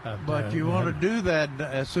 But you want to do that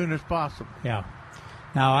as soon as possible. Yeah.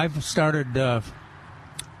 Now I've started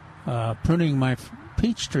pruning my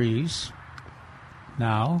peach trees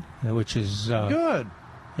now, which is good.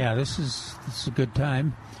 Yeah, this is a good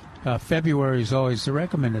time. February is always the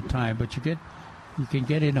recommended time, but you can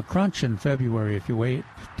get in a crunch in February if you wait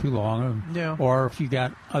too long, or if you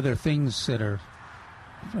got other things that are.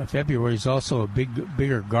 February is also a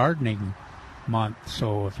bigger gardening month,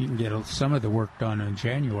 so if you can get some of the work done in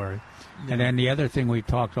January. And then the other thing we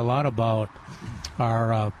talked a lot about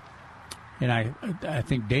are, and I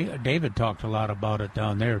think David talked a lot about it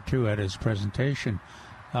down there too at his presentation,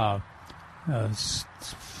 going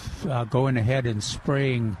ahead and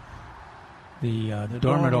spraying the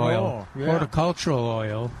dormant oil, horticultural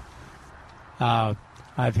oil.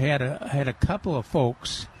 I've had a couple of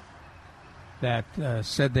folks that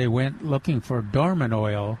said they went looking for dormant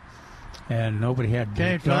oil, and nobody had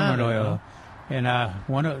dormant oil. And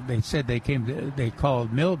they said they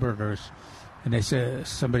called Milberger's, and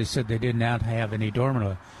somebody said they did not have any dormant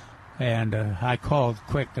oil. And I called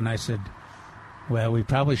quick and I said, well, we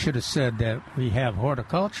probably should have said that we have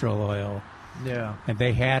horticultural oil. Yeah. And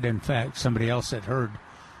they had, in fact, somebody else had heard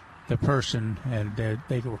the person, and they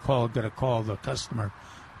were going to call the customer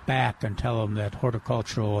back and tell them that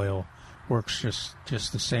horticultural oil works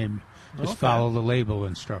just the same. Just follow the label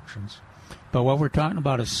instructions. But what we're talking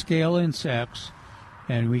about is scale insects,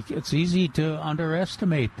 and it's easy to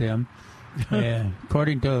underestimate them.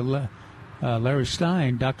 According to Larry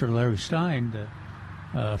Stein, Dr. Larry Stein,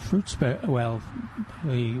 one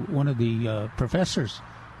of the professors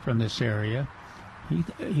from this area,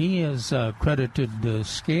 he has credited the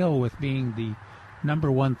scale with being the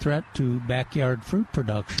number one threat to backyard fruit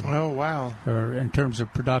production. Oh, wow. Or in terms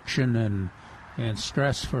of production and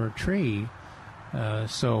stress for a tree.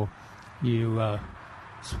 So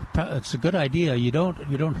it's a good idea. You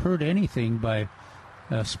don't hurt anything by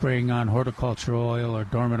spraying on horticultural oil or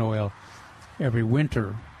dormant oil every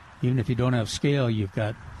winter. Even if you don't have scale, you've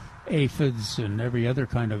got aphids and every other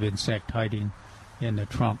kind of insect hiding in the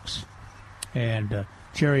trunks. And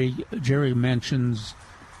Jerry mentions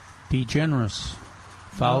be generous.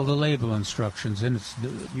 Follow the label instructions, and it's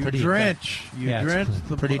pretty drench. Drench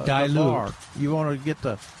the pretty dilute. The bark. You want to get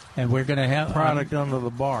the we're going to have product under the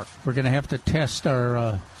bark. We're going to have to test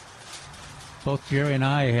our. Both Jerry and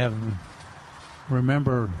I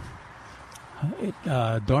remember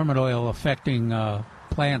dormant oil affecting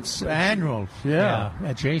plants. Annuals,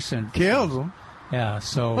 adjacent. Kills them. Yeah,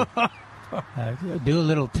 so do a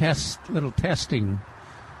little testing,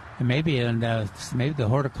 and maybe the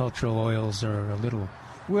horticultural oils are a little.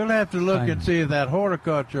 We'll have to look and see if that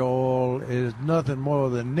horticultural oil is nothing more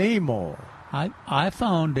than neem oil. I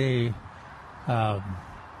found a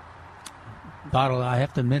bottle. I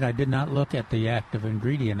have to admit, I did not look at the active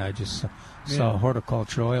ingredient. I just saw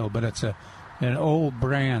horticultural oil, but it's an old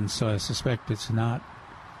brand, so I suspect it's not.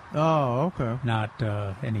 Oh, okay. Not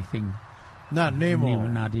anything. Not neem oil.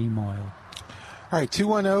 Not neem oil. All right,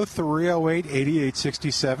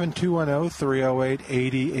 210-308-8867,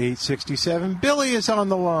 210-308-8867. Billy is on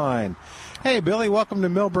the line. Hey, Billy, welcome to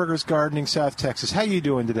Milberger's Gardening, South Texas. How you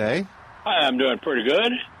doing today? Hi, I'm doing pretty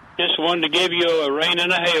good. Just wanted to give you a rain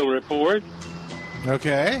and a hail report.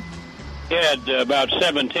 Okay. We had about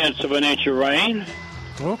 7/10 of an inch of rain.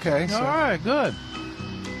 Okay. All right, good.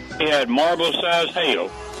 We had marble-sized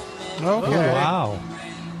hail. Okay. Oh, wow.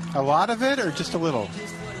 A lot of it or just a little?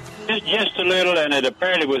 Just a little, and it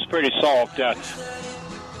apparently was pretty soft out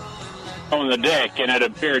on the deck, and it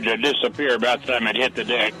appeared to disappear about the time it hit the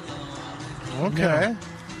deck. Okay.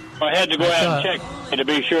 I had to go out and check to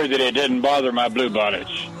be sure that it didn't bother my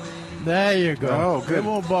bluebonnets. There you go. Oh, good. It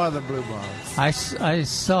won't bother bluebonnets. I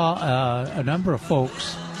saw a number of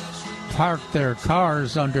folks park their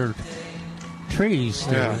cars under trees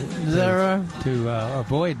to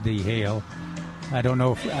avoid the hail. I don't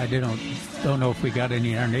know if we got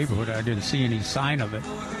any in our neighborhood. I didn't see any sign of it,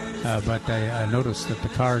 but I noticed that the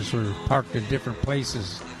cars were parked in different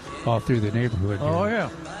places all through the neighborhood. Oh, yeah.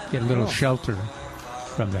 Get a little shelter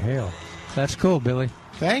from the hail. That's cool, Billy.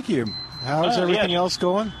 Thank you. How's everything else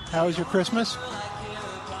going? How was your Christmas?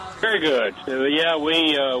 Very good. We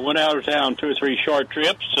went out of town 2 or 3 short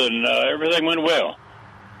trips, and everything went well.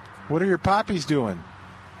 What are your poppies doing?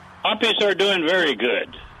 Poppies are doing very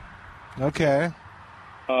good. Okay.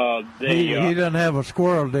 He doesn't have a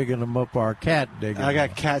squirrel digging them up or a cat digging I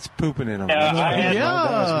got cats pooping in them. That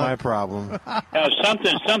was my problem.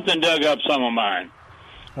 Something dug up some of mine.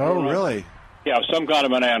 Oh, really? Yeah, some kind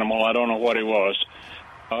of an animal. I don't know what it was.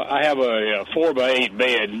 I have a 4x8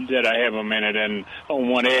 bed that I have them in it, and on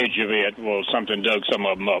one edge of it, well, something dug some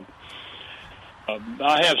of them up.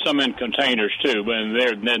 I have some in containers too, but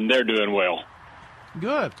they're doing well.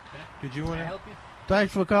 Good. Did you want to help you?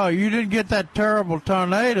 Thanks for calling. You didn't get that terrible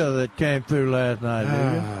tornado that came through last night, did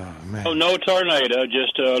you? Man. Oh, no tornado,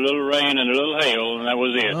 just a little rain and a little hail, and that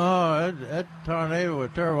was it. Oh, that tornado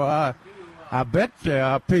was terrible. I bet there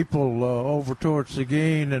are people over towards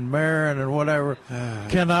Seguin and Marion and whatever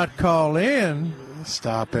cannot call in.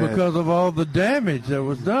 Stop it. Because of all the damage that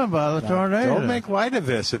was done by the tornado. Don't make light of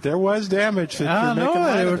this. If there was damage, I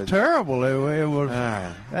know it was terrible. It was.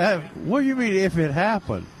 What do you mean if it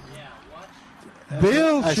happened?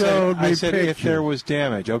 Bill showed me pictures. If there was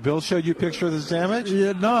damage. Oh, Bill showed you pictures of this damage?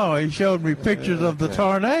 Yeah, no, he showed me pictures of the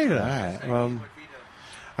tornado. All right. Well,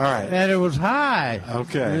 all right. And it was high.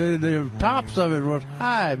 Okay. The tops of it was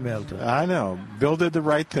high, Milton. I know. Bill did the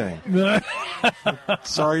right thing.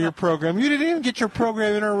 Sorry, your program. You didn't even get your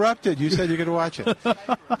program interrupted. You said you could watch it.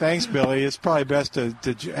 Thanks, Billy. It's probably best to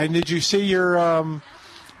and did you see your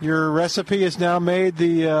recipe is now made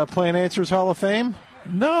the Plant Answers Hall of Fame?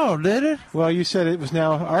 No, did it? Well, you said it was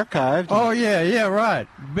now archived. Oh, yeah, right.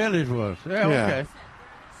 Billy's was. Yeah, okay.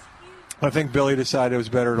 I think Billy decided it was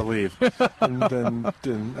better to leave. Okay,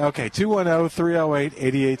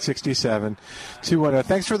 210-308-8867. 210.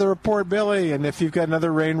 Thanks for the report, Billy. And if you've got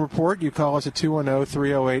another rain report, you call us at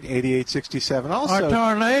 210-308-8867. Also, our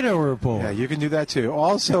tornado report. Yeah, you can do that too.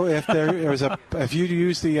 Also, if if you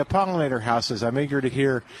use the pollinator houses, I'm eager to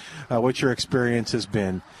hear what your experience has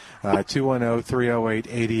been.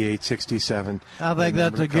 210-308-8867. I think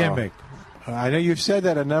that's a gimmick. I know you've said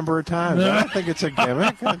that a number of times. I don't think it's a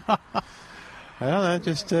gimmick. I don't know. It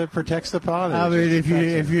just protects the pollinators. I mean,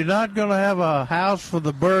 if you're not going to have a house for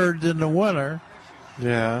the birds in the winter,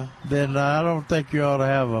 then I don't think you ought to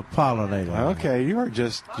have a pollinator. Okay, you're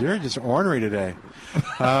just ornery today.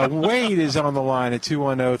 Wade is on the line at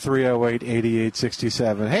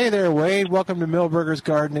 210-308-8867. Hey there, Wade. Welcome to Milberger's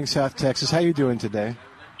Gardening, South Texas. How you doing today?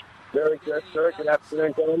 Very good, sir. Good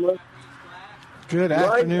afternoon, gentlemen. Good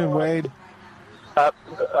afternoon, Wade.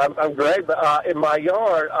 I'm great, but in my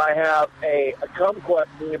yard, I have a kumquat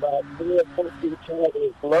tree about 3 or 4 feet tall that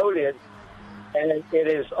is loaded, and it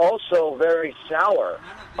is also very sour.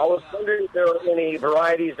 I was wondering if there are any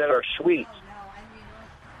varieties that are sweet.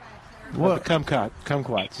 What?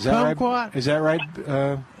 Kumquats. Is that right? Is that right?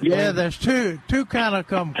 Yeah, there's two kind of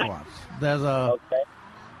kumquats. There's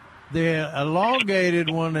the elongated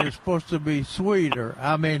one is supposed to be sweeter.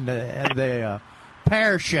 I mean, the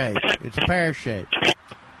pear shape. It's pear shaped,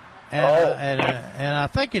 and I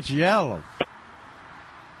think it's yellow.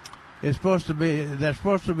 It's supposed to be. They're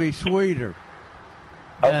supposed to be sweeter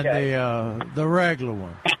than the regular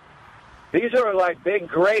one. These are like big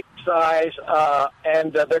grape size,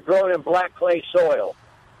 and they're grown in black clay soil.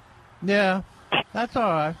 Yeah, that's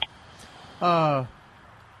all right.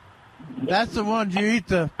 That's the ones you eat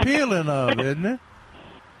the peeling of, isn't it?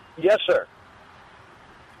 Yes, sir.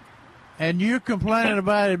 And you're complaining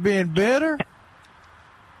about it being bitter?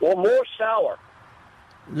 Well, more sour.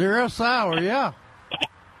 They're real sour, yeah.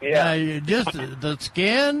 Yeah. Now, you just the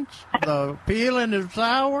skin, the peeling is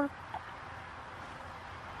sour?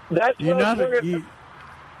 That's you're not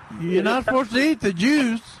supposed to eat the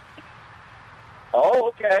juice. Oh,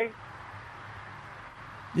 okay.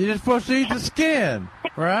 You're just supposed to eat the skin,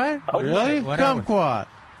 right? Okay. Really? Kumquat.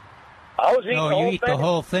 I was eating the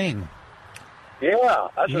whole thing. Yeah,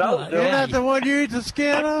 that's what I was doing. Isn't that the one you eat the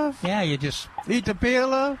skin of? Yeah, you just eat the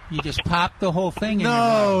peel of? You just pop the whole thing in your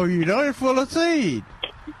mouth. You don't. It's full of seed.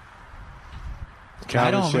 I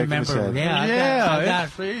don't remember. Yeah,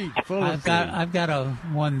 I've got a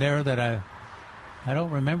one there that I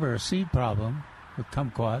don't remember a seed problem with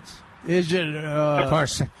kumquats. Is it? Of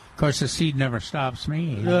course, the seed never stops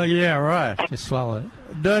me. Yeah, right. Just swallow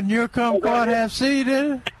it. Doesn't your kumquat have seed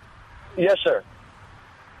in it? Yes, sir.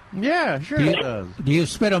 Yeah, sure it does. Do you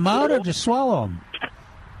spit them out or just swallow them?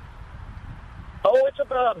 Oh, it's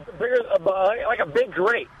about bigger, like a big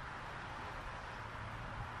grape.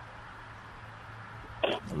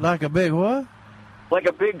 Like a big what? Like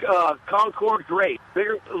a big Concord grape.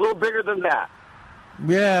 Bigger, a little bigger than that.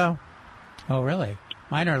 Yeah. Oh, really?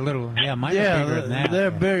 Mine are little. Yeah, mine are bigger than that.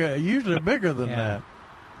 They're bigger. Usually bigger than that.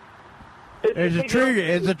 Is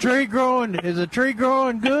the tree growing? Is the tree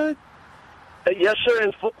growing good? Yes, sir.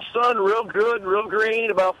 In full sun, real good, real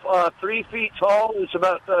green. About 3 feet tall. It's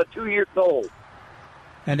about 2 years old.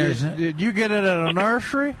 And did you get it at a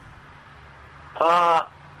nursery?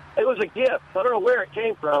 It was a gift. I don't know where it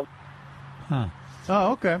came from. Huh.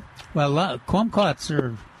 Oh, okay. Well, kumquats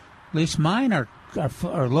are, at least mine are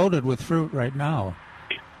loaded with fruit right now.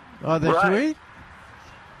 Are they sweet?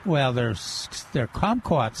 Well, they're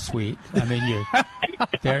kumquat sweet. I mean,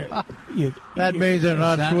 that means they're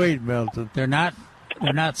not sweet, Milton. They're not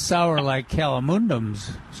sour like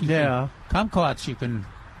calamundums. Kumquats, you can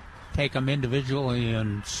take them individually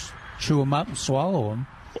and chew them up and swallow them.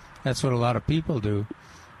 That's what a lot of people do.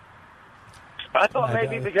 I thought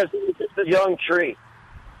maybe because it's a young tree.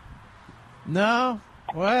 No,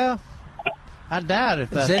 well, I doubt if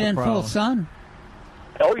that's Is it the in problem. full sun?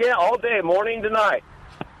 Oh yeah, all day, morning to night.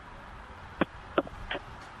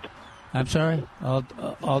 I'm sorry,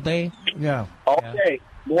 all day? Yeah. All day,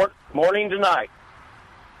 morning to night.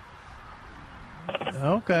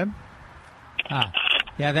 Okay.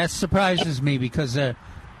 Yeah, that surprises me because the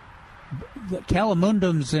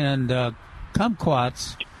calamundums and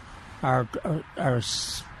kumquats are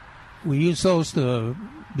we use those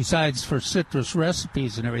besides for citrus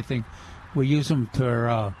recipes and everything. We use them to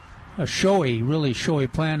a really showy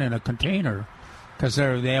plant in a container because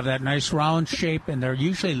they have that nice round shape and they're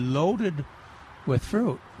usually loaded with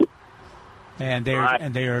fruit. And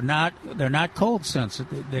they're not cold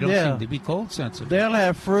sensitive. They don't seem to be cold sensitive. They'll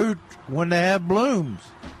have fruit when they have blooms.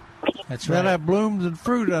 That's right. They'll have blooms and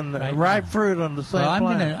fruit ripe fruit on the same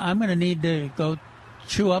plant. I'm gonna need to go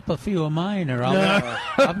chew up a few of mine, or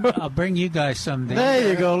I'll bring you guys someday. There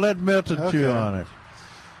you go. Let Milton chew on it.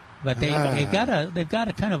 But they've got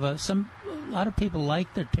a kind of a lot of people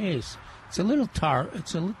like their taste. It's a little tart.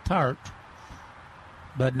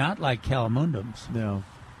 But not like calamundums. No.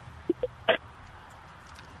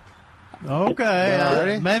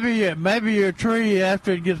 Okay. Maybe your tree,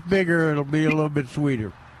 after it gets bigger, it'll be a little bit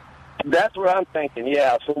sweeter. That's what I'm thinking,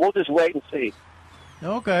 yeah. So we'll just wait and see.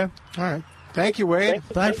 Okay. All right. Thank you, Wade.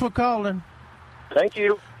 Thanks for calling. Thank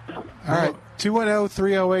you. All right.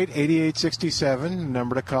 210-308-8867,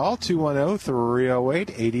 number to call,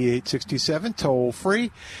 210-308-8867, toll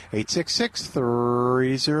free,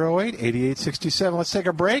 866-308-8867. Let's take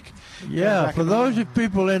a break. Yeah, for those of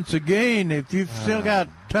people in Seguin, if you've still got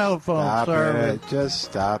telephone service, just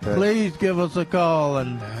stop it. Please give us a call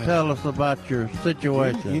and tell us about your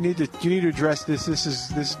situation. You need to address this.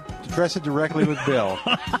 Address it directly with Bill.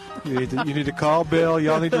 You need to call Bill.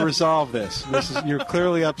 Y'all need to resolve this. You're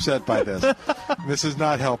clearly upset by this. This is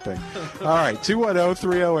not helping. All right,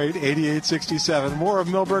 210-308-8867. More of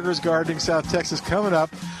Milberger's Gardening South Texas coming up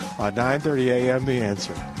on 9:30 a.m. The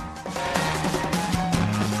Answer.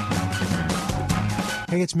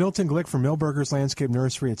 Hey, it's Milton Glick from Milberger's Landscape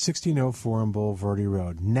Nursery at 1604 on Boulevardy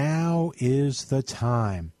Road. Now is the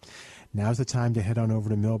time. Now's the time to head on over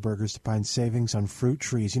to Milberger's to find savings on fruit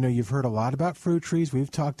trees. You know, you've heard a lot about fruit trees.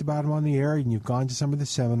 We've talked about them on the air, and you've gone to some of the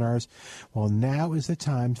seminars. Well, now is the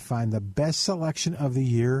time to find the best selection of the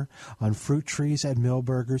year on fruit trees at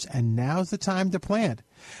Milberger's, and now's the time to plant.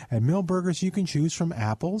 At Milberger's, you can choose from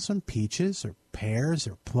apples and peaches or pears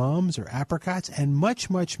or plums or apricots and much,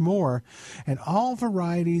 much more. And all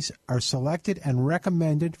varieties are selected and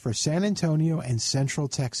recommended for San Antonio and Central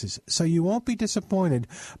Texas. So you won't be disappointed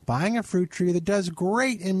buying a fruit tree that does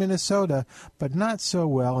great in Minnesota, but not so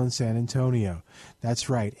well in San Antonio. That's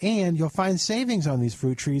right. And you'll find savings on these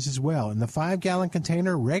fruit trees as well. In the 5-gallon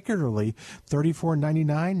container, regularly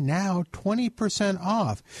 $34.99, now 20%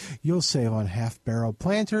 off. You'll save on half-barrel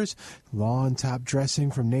planters, lawn top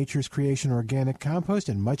dressing from Nature's Creation Organic Compost,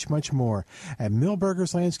 and much, much more at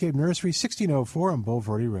Milberger's Landscape Nursery, 1604 on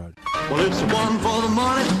Boulevardy Road. Well, it's one for the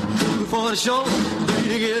money, two for the show. Three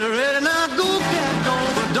to get ready. Now go, cat,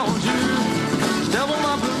 go, but don't you step on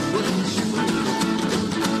my blue suede shoe.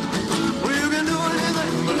 Well, you can do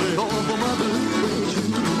anything but lay off of my blue suede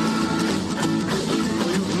shoe.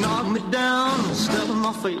 Well, you can knock me down, step in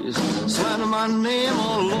my face, slander my name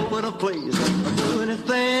all over the place. Do anything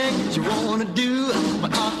that you want to do,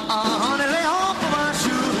 but honey, lay off of my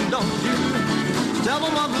shoes and don't you step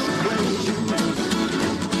on my blue suede shoe.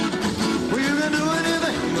 Well, you can do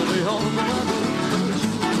anything but lay off of my blue suede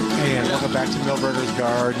shoe. And welcome back to Milberger's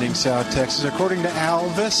Gardening South Texas. According to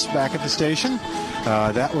Alvis back at the station,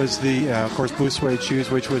 that was the, of course, Blue Suede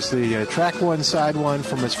Shoes, which was the track one, side one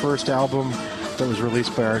from his first album that was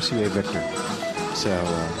released by RCA Victor. So,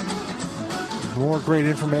 more great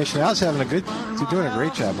information. Al's doing a great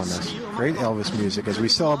job on this. Great Elvis music as we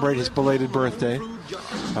celebrate his belated birthday.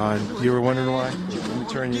 You were wondering why? Let me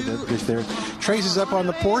turn you this there. Trace is up on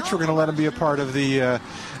the porch. We're going to let him be a part of the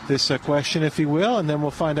this question, if he will, and then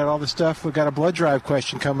we'll find out all the stuff. We've got a blood drive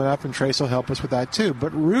question coming up, and Trace will help us with that too.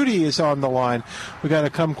 But Rudy is on the line. We got a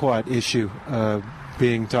kumquat issue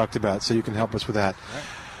being talked about, so you can help us with that. Right.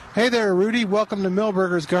 Hey there, Rudy. Welcome to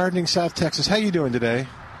Milberger's Gardening, South Texas. How you doing today?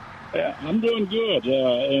 Yeah, I'm doing good.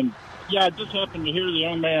 I just happened to hear the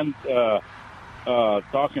young man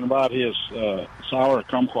talking about his sour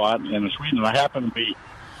kumquat and the sweet, and I happen to be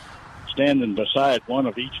standing beside one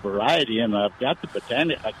of each variety, and I've got the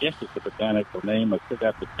I guess it's the botanical name. I still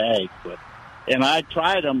got the tag, and I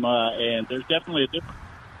tried them, and there's definitely a difference.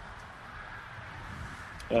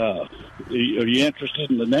 Are you interested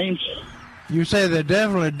in the names? You say they're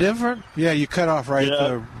definitely different? Yeah, you cut off right at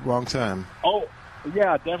the wrong time. Oh,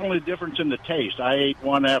 yeah, definitely a difference in the taste. I ate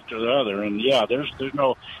one after the other, and yeah, there's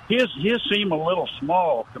no. His seem a little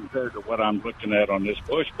small compared to what I'm looking at on this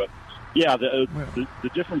bush, but yeah, the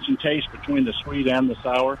difference in taste between the sweet and the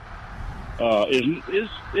sour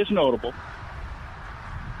is notable.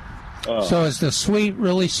 So is the sweet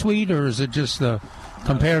really sweet, or is it just the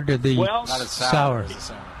compared to the sour?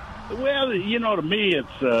 Well, to me,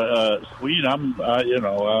 it's sweet.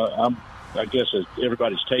 I guess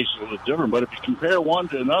everybody's taste is a little different, but if you compare one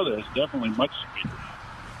to another, it's definitely much sweeter.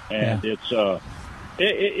 And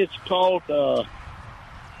it's called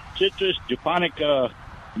Citrus japonica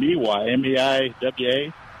miwa,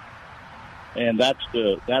 M-E-I-W-A, and that's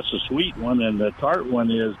the sweet one, and the tart one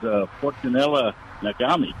is Fortunella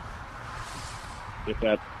Nagami, if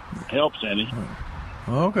that helps any.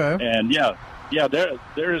 Okay. And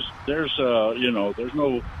there's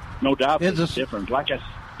no doubt there's a difference. Go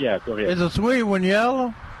ahead. Is the sweet one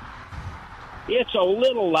yellow? It's a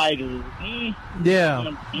little lighter.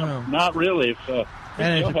 Yeah. Not really.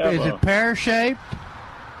 And is it pear shaped?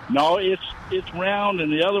 No, it's round,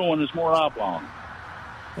 and the other one is more oblong.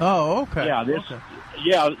 Oh, okay. Yeah,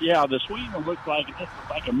 the sweet one looks like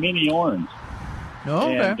a mini orange. Oh,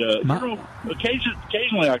 okay. And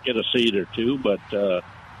occasionally I get a seed or two, but they're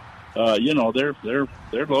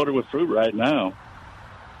loaded with fruit right now.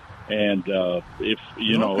 And if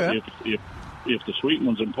the sweet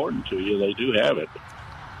one's important to you, they do have it.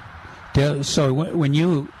 So when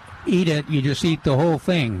you eat it, you just eat the whole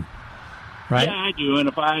thing, right? Yeah, I do. And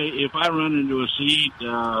if I run into a seed,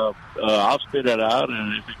 I'll spit it out,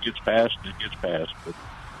 and if it gets passed, it gets passed.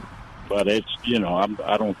 But it's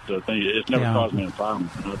I don't think it's never caused me a problem.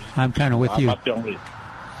 I'm kind of with you.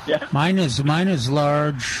 Yeah. Mine is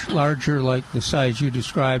larger, like the size you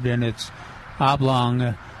described, and it's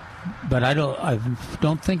oblong. But I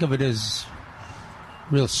don't think of it as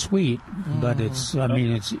real sweet. But it's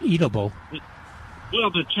it's eatable.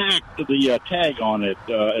 Well, the tag on it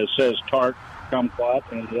says tart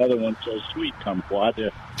kumquat, and the other one says sweet kumquat.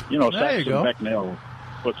 Saxon Becknell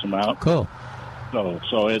puts them out. Cool.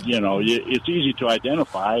 So it it's easy to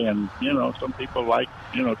identify, and some people like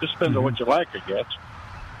just depends on what you like, I guess.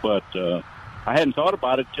 But I hadn't thought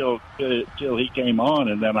about it till he came on,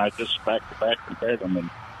 and then I just back to back compared them, and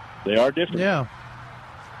they are different. Yeah.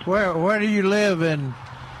 Where do you live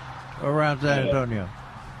around San Antonio?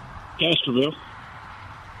 Castroville.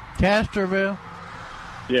 Castroville?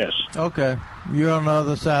 Yes. Okay. You're on the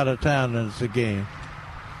other side of town, and it's a game.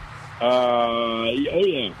 I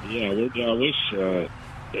wish. You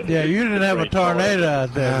didn't have a tornado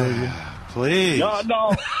out there, did you? Please.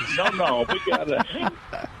 No.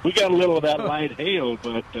 We got a little of that light hail,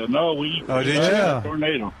 but no, we did you? Had a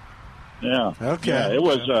tornado. Yeah. Okay. Yeah, it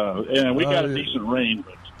was, and we got a decent rain,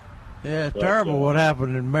 but. Yeah, it's terrible what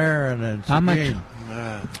happened in Marin and Seguin.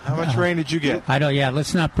 How much rain did you get? I don't. Yeah,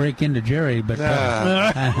 let's not break into Jerry. But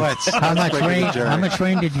how much rain? How much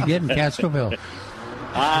rain did you get in Castroville?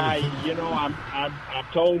 I'm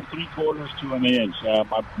told 3/4 to an inch.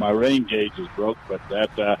 My rain gauge is broke, but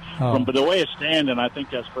from the way it's standing, I think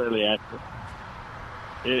that's fairly accurate.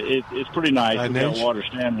 It's pretty nice. We got water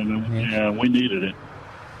standing, and we needed it.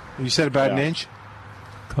 You said about an inch.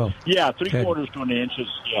 Cool. Yeah, 3/4 to an inch is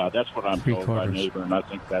that's what I'm told by a neighbor, and I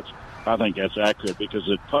think that's accurate because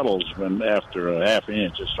it puddles when after a half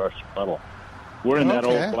inch it starts to puddle. We're in that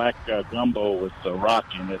old black gumbo with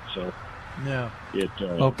rock in it, so. Yeah.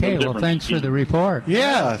 Okay, well, thanks for the report.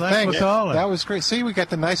 Yeah, thanks for calling. That was great. See, we got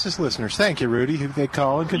the nicest listeners. Thank you, Rudy. They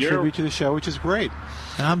call and contribute to the show, which is great.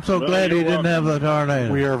 I'm so glad he didn't have a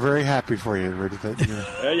tornado. We are very happy for you, Rudy.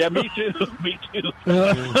 Yeah, me too. Me too.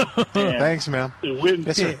 Thanks, man. We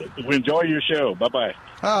enjoy your show. Bye-bye.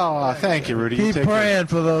 Oh, thank you, Rudy. Keep praying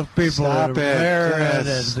for those people. Stop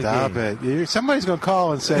it. Stop it. Somebody's going to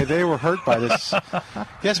call and say they were hurt by this.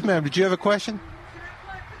 Yes, ma'am. Did you have a question?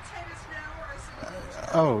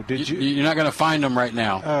 Oh, did you? You're not going to find them right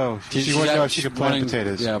now. Oh, she wanted to know if she could plant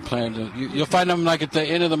potatoes. Yeah, you'll find them like at the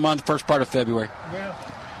end of the month, first part of February. Yeah.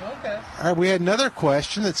 Okay. All right, we had another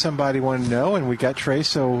question that somebody wanted to know, and we got Trey,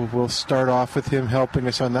 so we'll start off with him helping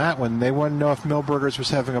us on that one. They want to know if Milberger's was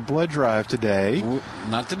having a blood drive today.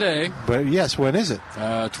 Not today. But, yes, when is it?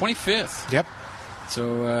 25th. Yep.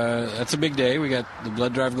 So that's a big day. We got the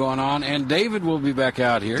blood drive going on, and David will be back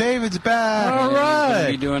out here. David's back. All He's right. going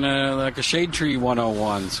to be doing a shade tree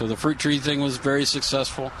 101. So the fruit tree thing was very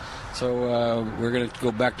successful. So we're going to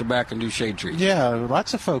go back to back and do shade trees. Yeah,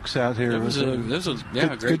 lots of folks out here. It was a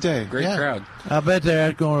good day. Great crowd. I bet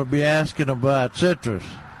they're going to be asking about citrus.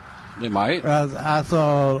 They might. I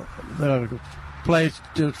saw the place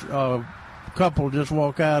just a couple just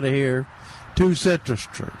walk out of here, 2 citrus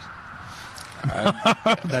trees.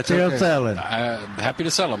 That's still okay. selling. Happy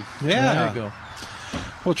to sell them. Yeah. There you go.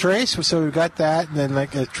 Well, Trace, so we've got that. And then,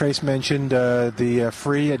 like Trace mentioned, the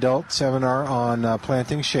free adult seminar on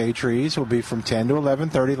planting shade trees will be from 10 to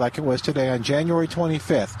 11:30, like it was today, on January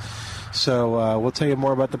 25th. So we'll tell you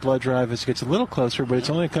more about the blood drive as it gets a little closer, but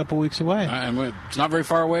it's only a couple weeks away. And it's not very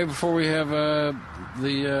far away before we have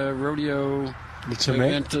the rodeo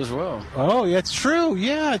event as well. Oh, yeah, it's true.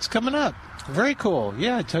 Yeah, it's coming up. Very cool.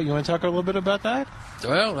 Yeah, you want to talk a little bit about that?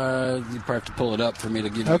 Well, you probably have to pull it up for me to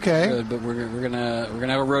give you Okay. good, but we're gonna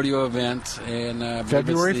have a rodeo event and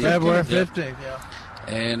February 15th. Yeah.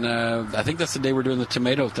 And I think that's the day we're doing the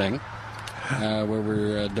tomato thing, where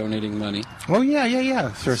we're donating money. Oh yeah.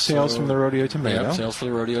 For sales from the rodeo tomato. Yeah, sales for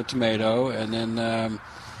the rodeo tomato, and then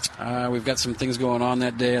we've got some things going on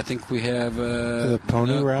that day. I think we have the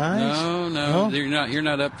pony rise. No, you're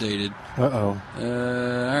not updated. Uh-oh.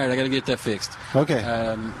 All right, I got to get that fixed. Okay.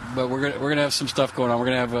 But we're gonna have some stuff going on. We're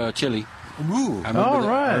gonna have chili. Ooh.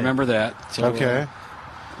 I remember that. So, okay.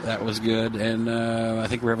 That was good, and I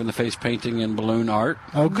think we're having the face painting and balloon art.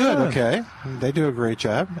 Oh, good. Okay, they do a great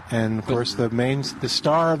job, and of course the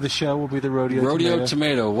star of the show will be the rodeo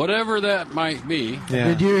tomato, whatever that might be. Yeah.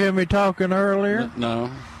 Did you hear me talking earlier? No.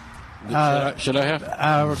 Should I have?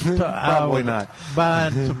 Probably not.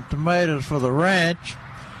 Buying some tomatoes for the ranch,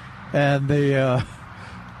 and the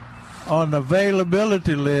on the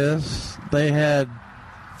availability list they had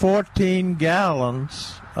 14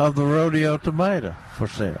 gallons of the rodeo tomato for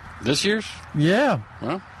sale. This year's? Yeah.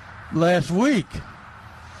 Well, last week.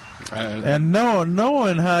 And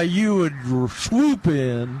knowing how you would swoop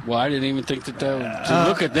in. Well, I didn't even think to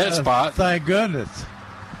look at that spot. Thank goodness.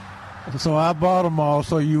 So I bought them all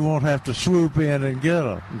so you won't have to swoop in and get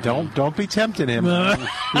them. Don't be tempting him. You're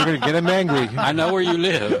going to get him angry. I know where you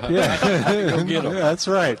live. Yeah. Go get them. That's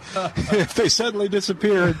right. If they suddenly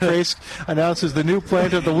disappear and Trace announces the new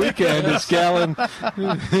plant of the weekend is Gallon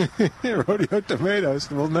rodeo tomatoes,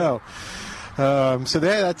 we'll know. So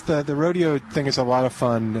that's the rodeo thing is a lot of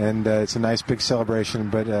fun, and it's a nice big celebration.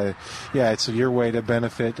 But it's your way to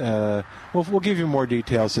benefit. We'll give you more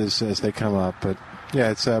details as they come up. But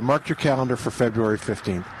yeah, it's mark your calendar for February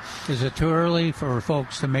 15th. Is it too early for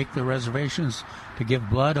folks to make the reservations to give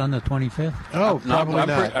blood on the 25th? Oh, probably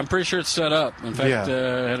not. I'm pretty sure it's set up. In fact,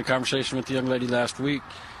 I had a conversation with the young lady last week.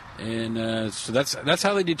 And so that's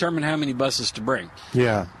how they determine how many buses to bring.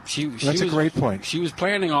 Yeah, that's a great point. She was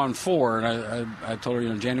planning on 4, and I told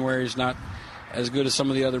her, January is not as good as some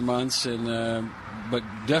of the other months, and but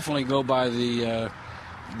definitely go by the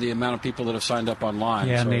amount of people that have signed up online.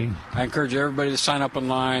 Yeah, so I encourage everybody to sign up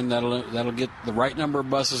online. That'll get the right number of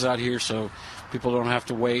buses out here, so people don't have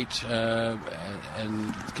to wait and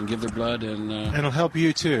can give their blood. And it'll help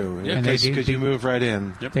you too, because you move right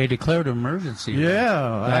in. Yep. They declared an emergency.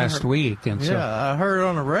 Last week, and so I heard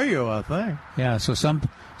on the radio. I think. Yeah,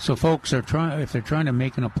 so folks are trying if they're trying to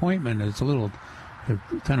make an appointment. They're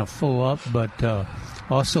kind of full up, but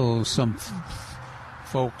also some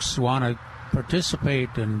folks want to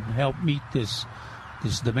participate and help meet this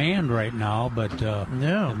demand right now, but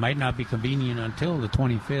it might not be convenient until the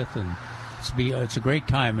 25th, and it's a great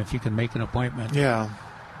time if you can make an appointment. Yeah.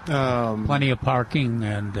 Plenty of parking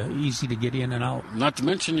and easy to get in and out. Not to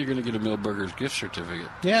mention you're going to get a Millburgers gift certificate.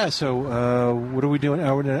 Yeah, so what are we doing?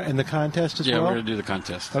 Are we in the contest as well? Yeah, we're going to do the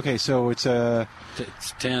contest. Okay, so it's 10.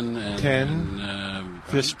 10.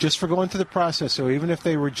 Just for going through the process. So even if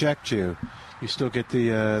they reject you, you still get the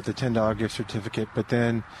 $10 gift certificate. But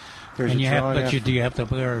then there's do you have to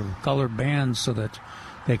wear colored bands so that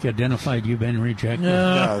they can identify you've been rejected?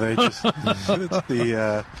 No, they just it's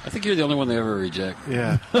the. I think you're the only one they ever reject.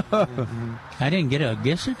 Yeah. I didn't get a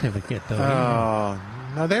gift certificate though. Oh.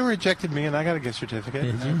 No, they rejected me, and I got a gift certificate.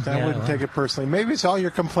 I wouldn't take it personally. Maybe it's all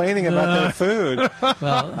you're complaining about their food.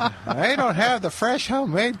 Well, they don't have the fresh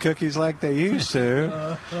homemade cookies like they used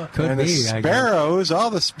to. Could and be. The sparrows, all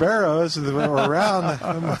the sparrows that were around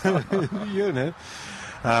the unit.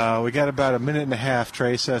 We got about a minute and a half,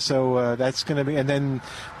 Trace. So that's going to be, and then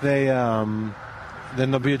then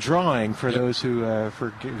there'll be a drawing for those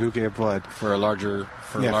who gave blood for a larger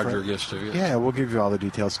gift too. Yeah, we'll give you all the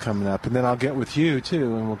details coming up, and then I'll get with you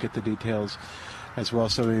too, and we'll get the details as well,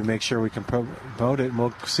 so we make sure we can promote it. And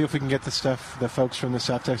we'll see if we can get the folks from the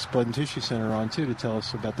South Texas Blood and Tissue Center on, too, to tell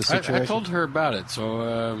us about the situation. I told her about it, so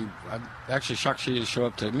I'm actually shocked she didn't show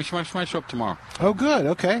up today. She might show up tomorrow. Oh, good.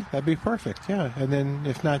 Okay. That'd be perfect. Yeah. And then,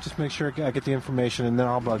 if not, just make sure I get the information, and then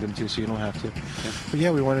I'll bug them, too, so you don't have to. Yeah. But,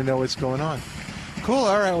 yeah, we want to know what's going on. Cool.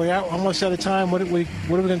 All right. We're almost out of time. What are we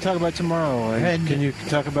going to talk about tomorrow? Can you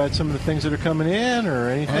talk about some of the things that are coming in or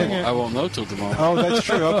anything? I won't know till tomorrow. Oh, that's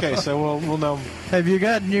true. Okay, so we'll know. Have you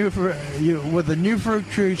got with the new fruit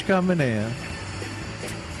trees coming in?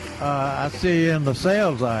 I see in the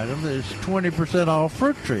sales item there's 20% off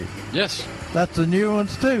fruit trees. Yes. That's the new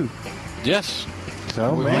ones too. Yes.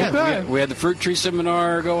 So we had the fruit tree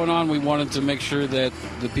seminar going on. We wanted to make sure that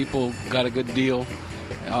the people got a good deal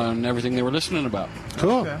on everything they were listening about.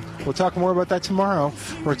 Cool. Okay. We'll talk more about that tomorrow.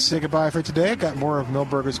 We're to say goodbye for today. Got more of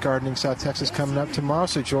Milberger's Gardening South Texas coming up tomorrow,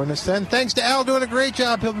 so join us then. Thanks to Al, doing a great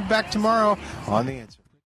job. He'll be back tomorrow on The Answer.